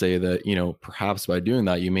guess and say that, perhaps by doing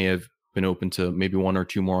that, you may have been open to maybe 1 or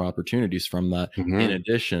 2 more opportunities from that, in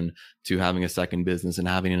addition to having a second business and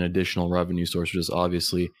having an additional revenue source, which is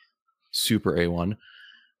obviously super A1.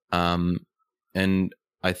 And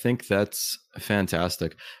I think that's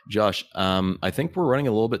fantastic. Josh, I think we're running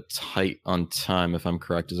a little bit tight on time, if I'm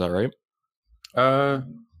correct. Is that right?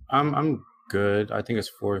 I'm good. I think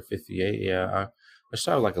it's 4:58. Yeah, I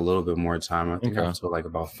should have like a little bit more time. I think I have till like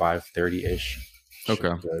about 5:30 ish.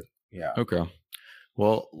 Okay. Good. Yeah. Okay.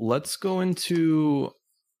 Well, let's go into.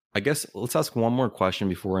 I guess let's ask one more question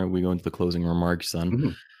before we go into the closing remarks.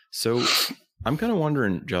 Then, so I'm kind of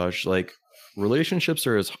wondering, Josh, like relationships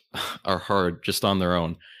are hard just on their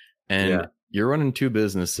own, and you're running two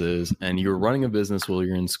businesses, and you're running a business while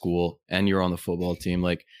you're in school, and you're on the football team.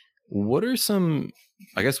 Like, what's some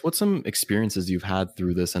experiences you've had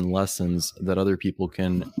through this and lessons that other people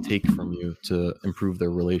can take from you to improve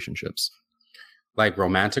their relationships? Like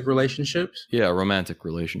romantic relationships? Yeah, romantic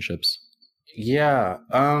relationships. Yeah.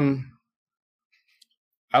 I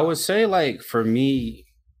would say like for me,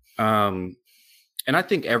 and I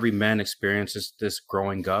think every man experiences this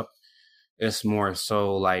growing up. It's more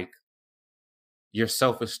so like your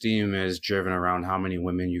self-esteem is driven around how many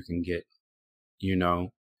women you can get, you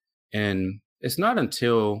know? And it's not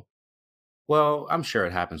until, well, I'm sure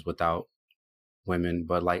it happens without women,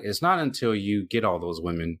 but like it's not until you get all those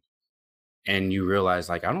women and you realize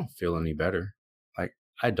like I don't feel any better. Like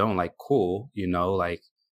I don't, like, cool, like,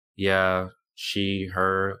 yeah, she,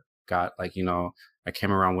 her got like, I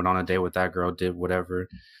came around, went on a date with that girl, did whatever.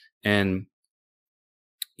 And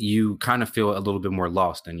you kind of feel a little bit more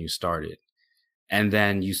lost than you started. And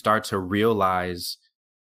then you start to realize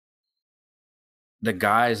the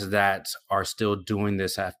guys that are still doing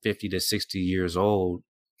this at 50 to 60 years old,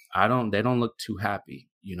 they don't look too happy.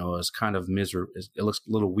 It's kind of miserable. It looks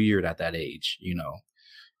a little weird at that age,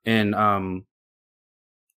 and,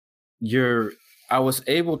 I was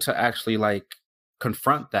able to actually like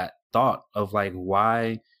confront that thought of like,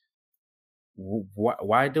 why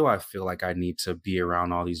do I feel like I need to be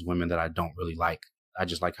around all these women that I don't really like? I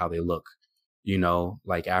just like how they look,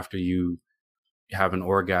 like after you have an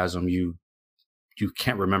orgasm, you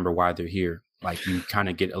can't remember why they're here. Like you kind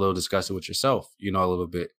of get a little disgusted with yourself, a little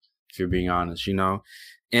bit, if you're being honest,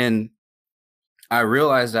 and I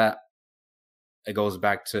realized that it goes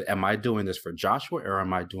back to, am I doing this for Joshua or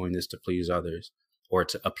am I doing this to please others or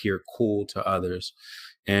to appear cool to others?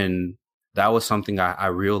 And that was something I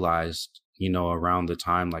realized, around the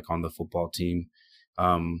time, like on the football team.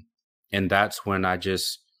 And that's when I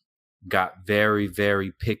just got very,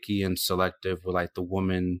 very picky and selective with like the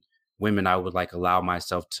women I would like allow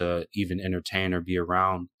myself to even entertain or be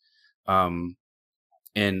around. And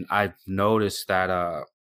I've noticed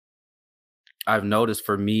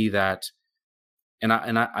for me that, and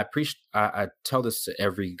I tell this to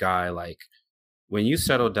every guy, like when you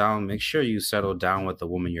settle down, make sure you settle down with the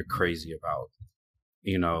woman you're crazy about,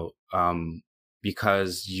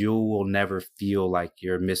 because you will never feel like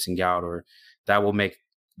you're missing out, or that will make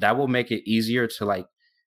it easier to like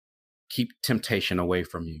keep temptation away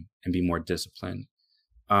from you and be more disciplined.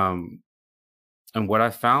 And what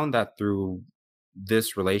I found that through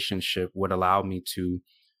this relationship would allow me to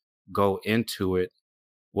go into it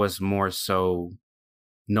was more so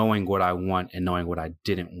knowing what I want and knowing what I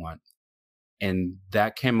didn't want. And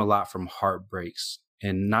that came a lot from heartbreaks.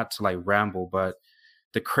 And not to like ramble, but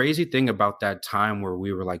the crazy thing about that time where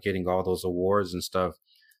we were like getting all those awards and stuff,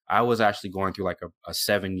 I was actually going through like a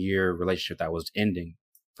 7-year relationship that was ending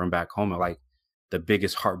from back home, like the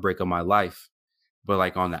biggest heartbreak of my life. But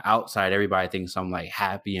like on the outside, everybody thinks I'm like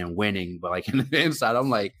happy and winning, but like in the inside,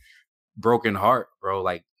 I'm like broken heart, bro.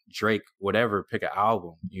 Like Drake, whatever, pick an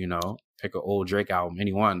album, pick an old Drake album,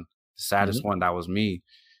 anyone, the saddest one, that was me.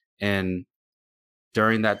 And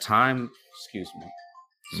during that time, excuse me,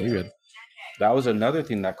 You're good. That was another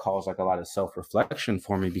thing that caused like a lot of self-reflection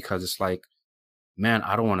for me, because it's like, man,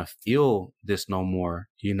 I don't want to feel this no more,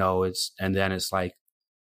 and then it's like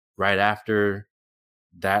right after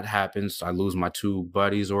that happens, I lose my two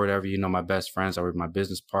buddies or whatever, my best friends or my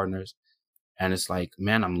business partners. And it's like,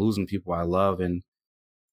 man, I'm losing people I love. And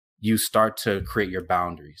you start to create your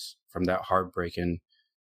boundaries from that heartbreak. And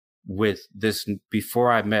with this,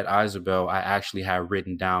 before I met Isabel, I actually had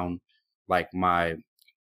written down like my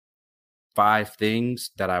 5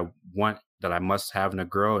 things that I want, that I must have in a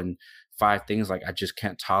girl, and 5 things like I just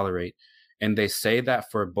can't tolerate. And they say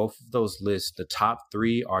that for both of those lists, the top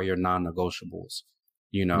 3 are your non-negotiables,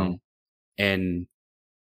 and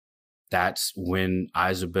that's when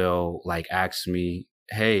Isabel like asked me,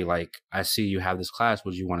 hey, like, I see you have this class,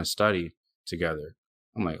 would you want to study together?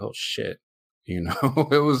 I'm like, oh shit. It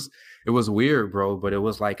was weird, bro. But it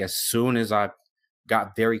was like, as soon as I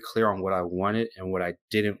got very clear on what I wanted and what I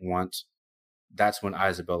didn't want, that's when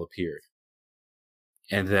Isabel appeared.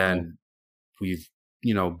 And then we've,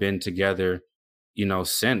 been together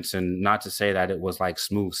since. And not to say that it was like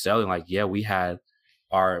smooth sailing. Like, yeah, we had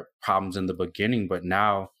our problems in the beginning, but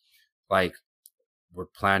now like we're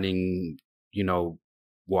planning,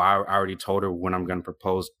 well, I already told her when I'm going to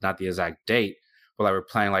propose, not the exact date, but like we're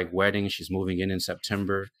planning like wedding. She's moving in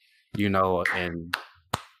September, and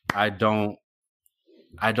I don't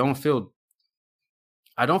feel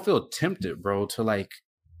tempted, bro, to like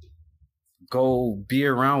go be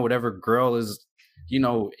around whatever girl is,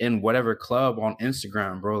 in whatever club on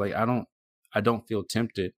Instagram, bro. Like I don't feel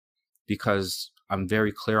tempted because I'm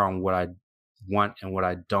very clear on what I want and what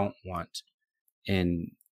I don't want.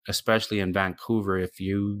 And especially in Vancouver, if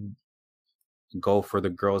you go for the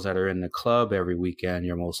girls that are in the club every weekend,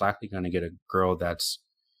 you're most likely going to get a girl that's,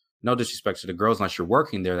 no disrespect to the girls unless you're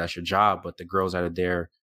working there, that's your job, but the girls that are there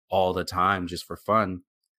all the time just for fun,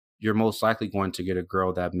 you're most likely going to get a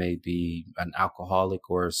girl that may be an alcoholic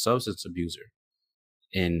or a substance abuser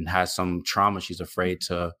and has some trauma she's afraid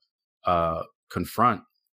to confront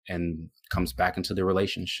and comes back into the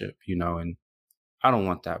relationship, and I don't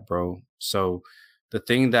want that, bro. So the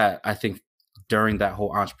thing that I think during that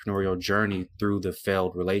whole entrepreneurial journey through the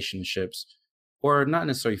failed relationships, or not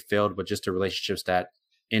necessarily failed, but just the relationships that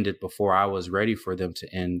ended before I was ready for them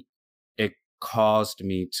to end, it caused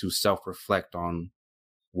me to self-reflect on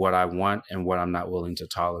what I want and what I'm not willing to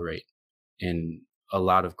tolerate. And a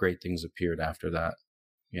lot of great things appeared after that.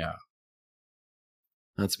 Yeah.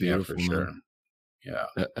 That's beautiful, yeah, for man. Sure.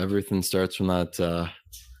 Yeah. Everything starts from that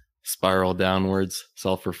spiral downwards,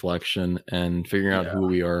 self-reflection and figuring out who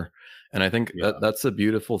we are. And I think that's a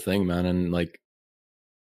beautiful thing, man. And like,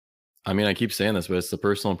 I mean, I keep saying this, but it's the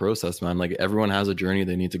personal process, man. Like everyone has a journey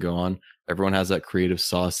they need to go on. Everyone has that creative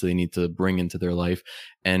sauce they need to bring into their life.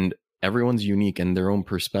 And everyone's unique and their own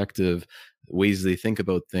perspective, ways they think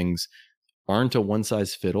about things aren't a one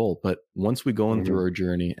size fit all. But once we go in through our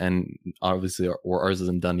journey, and obviously ours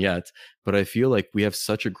isn't done yet, but I feel like we have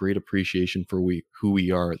such a great appreciation for who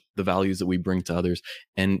we are, the values that we bring to others.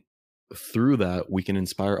 And through that, we can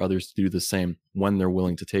inspire others to do the same when they're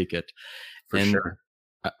willing to take it. For sure.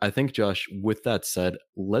 I think, Josh, with that said,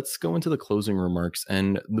 let's go into the closing remarks.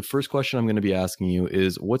 And the first question I'm going to be asking you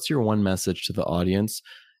is, what's your one message to the audience?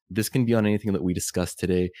 This can be on anything that we discussed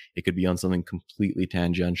today. It could be on something completely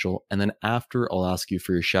tangential. And then after, I'll ask you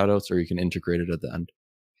for your shout outs, or you can integrate it at the end.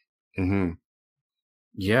 Mm-hmm.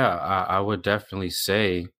 Yeah, I would definitely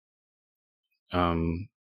say, I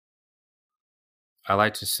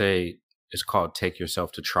like to say it's called take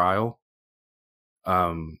yourself to trial.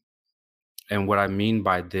 And what I mean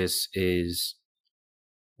by this is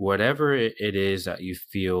whatever it is that you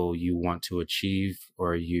feel you want to achieve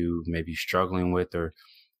or you may be struggling with, or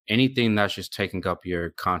anything that's just taking up your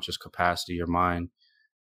conscious capacity, your mind,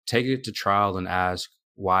 take it to trial and ask,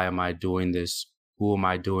 why am I doing this? Who am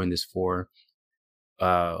I doing this for?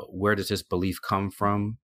 Where does this belief come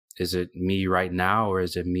from? Is it me right now, or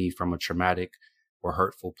is it me from a traumatic or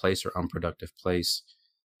hurtful place or unproductive place?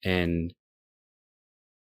 And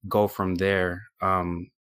go from there.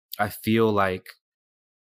 I feel like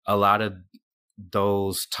a lot of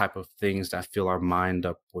those type of things that fill our mind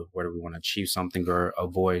up with whether we want to achieve something or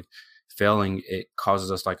avoid failing, it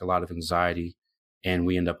causes us like a lot of anxiety, and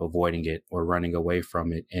we end up avoiding it or running away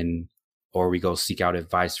from it, or we go seek out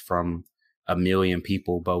advice from a million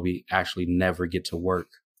people, but we actually never get to work.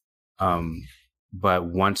 But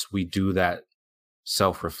once we do that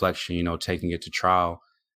self-reflection, taking it to trial,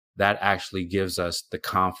 that actually gives us the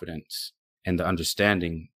confidence and the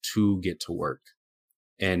understanding to get to work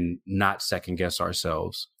and not second guess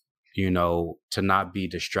ourselves, to not be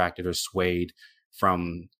distracted or swayed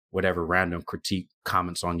from whatever random critique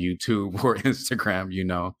comments on YouTube or Instagram,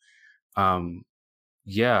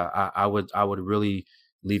 I would really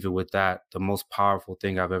leave it with that. The most powerful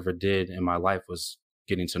thing I've ever did in my life was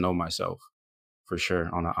getting to know myself, for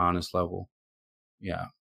sure, on an honest level. Yeah.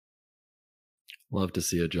 Love to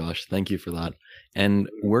see it, Josh. Thank you for that. And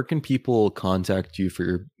where can people contact you for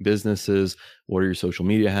your businesses? What are your social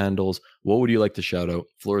media handles? What would you like to shout out?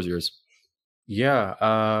 Floor is yours.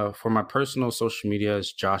 Yeah. For my personal social media,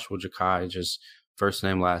 it's Joshua Jackai, just first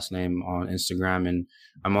name, last name on Instagram. And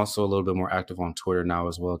I'm also a little bit more active on Twitter now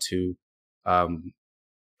as well, too.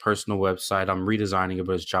 Personal website, I'm redesigning it,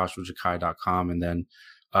 but it's joshuajackai.com. And then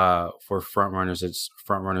for Frontrunners, it's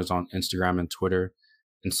Frontrunners on Instagram and Twitter.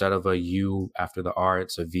 Instead of a U after the R,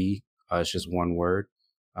 it's a V. It's just one word.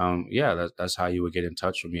 That's how you would get in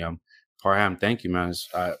touch with me. Parham, thank you, man.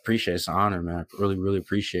 I appreciate it. It's an honor, man. I really, really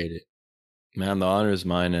appreciate it. Man, the honor is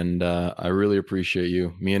mine, and I really appreciate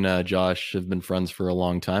you. Me and Josh have been friends for a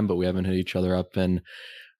long time, but we haven't hit each other up in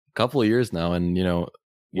a couple of years now. And,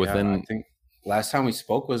 I think last time we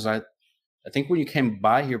spoke was I think when you came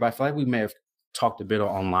by here, but I feel like we may have talked a bit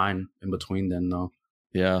online in between then, though.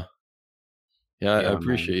 Yeah, I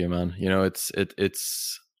appreciate you, man. You know,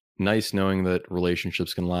 it's nice knowing that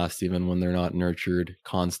relationships can last even when they're not nurtured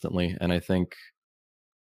constantly. And I think,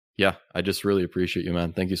 yeah, I just really appreciate you,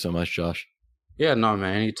 man. Thank you so much, Josh. Yeah, no,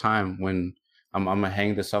 man. Anytime when I'm gonna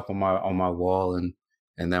hang this up on my wall, and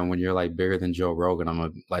then when you're like bigger than Joe Rogan, I'm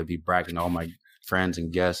gonna like be bragging to all my friends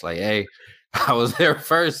and guests, like, hey, I was there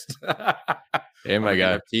first. Hey, my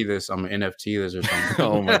guy. I'm an NFT this or something.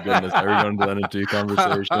 Oh my goodness, are we going to the NFT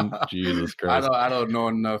conversation? Jesus Christ. I don't know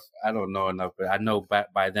enough. But I know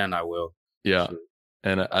by then I will. Yeah. Sure.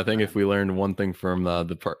 And I think if we learned one thing from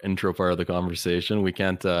the intro part of the conversation, we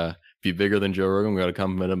can't be bigger than Joe Rogan. We got to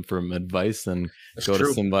come at him from advice and go to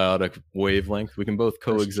symbiotic wavelength. We can both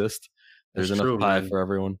coexist. There's enough pie for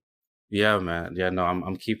everyone. Yeah, man. Yeah, no,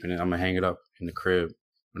 I'm keeping it. I'm gonna hang it up in the crib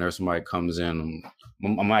whenever somebody comes in.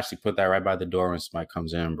 I'm gonna actually put that right by the door when somebody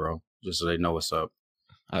comes in, bro, just so they know what's up.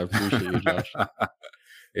 I appreciate you, Josh.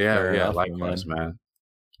 Yeah, likewise, man.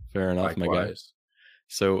 Fair enough, my guy.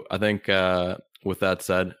 So I think with that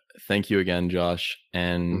said, thank you again, Josh,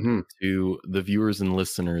 and to the viewers and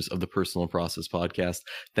listeners of the Personal Process Podcast,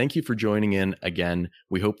 thank you for joining in again.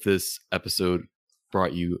 We hope this episode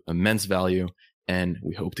brought you immense value, and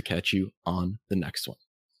we hope to catch you on the next one.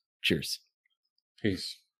 Cheers.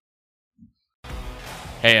 Peace.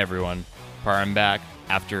 Hey everyone, Param back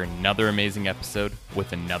after another amazing episode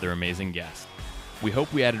with another amazing guest. We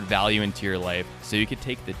hope we added value into your life so you could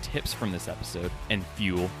take the tips from this episode and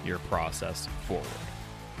fuel your process forward.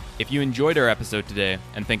 If you enjoyed our episode today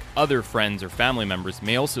and think other friends or family members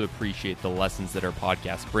may also appreciate the lessons that our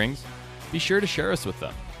podcast brings, be sure to share us with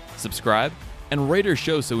them. Subscribe and rate our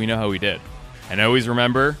show so we know how we did. And always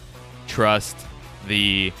remember, trust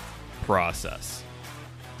the process.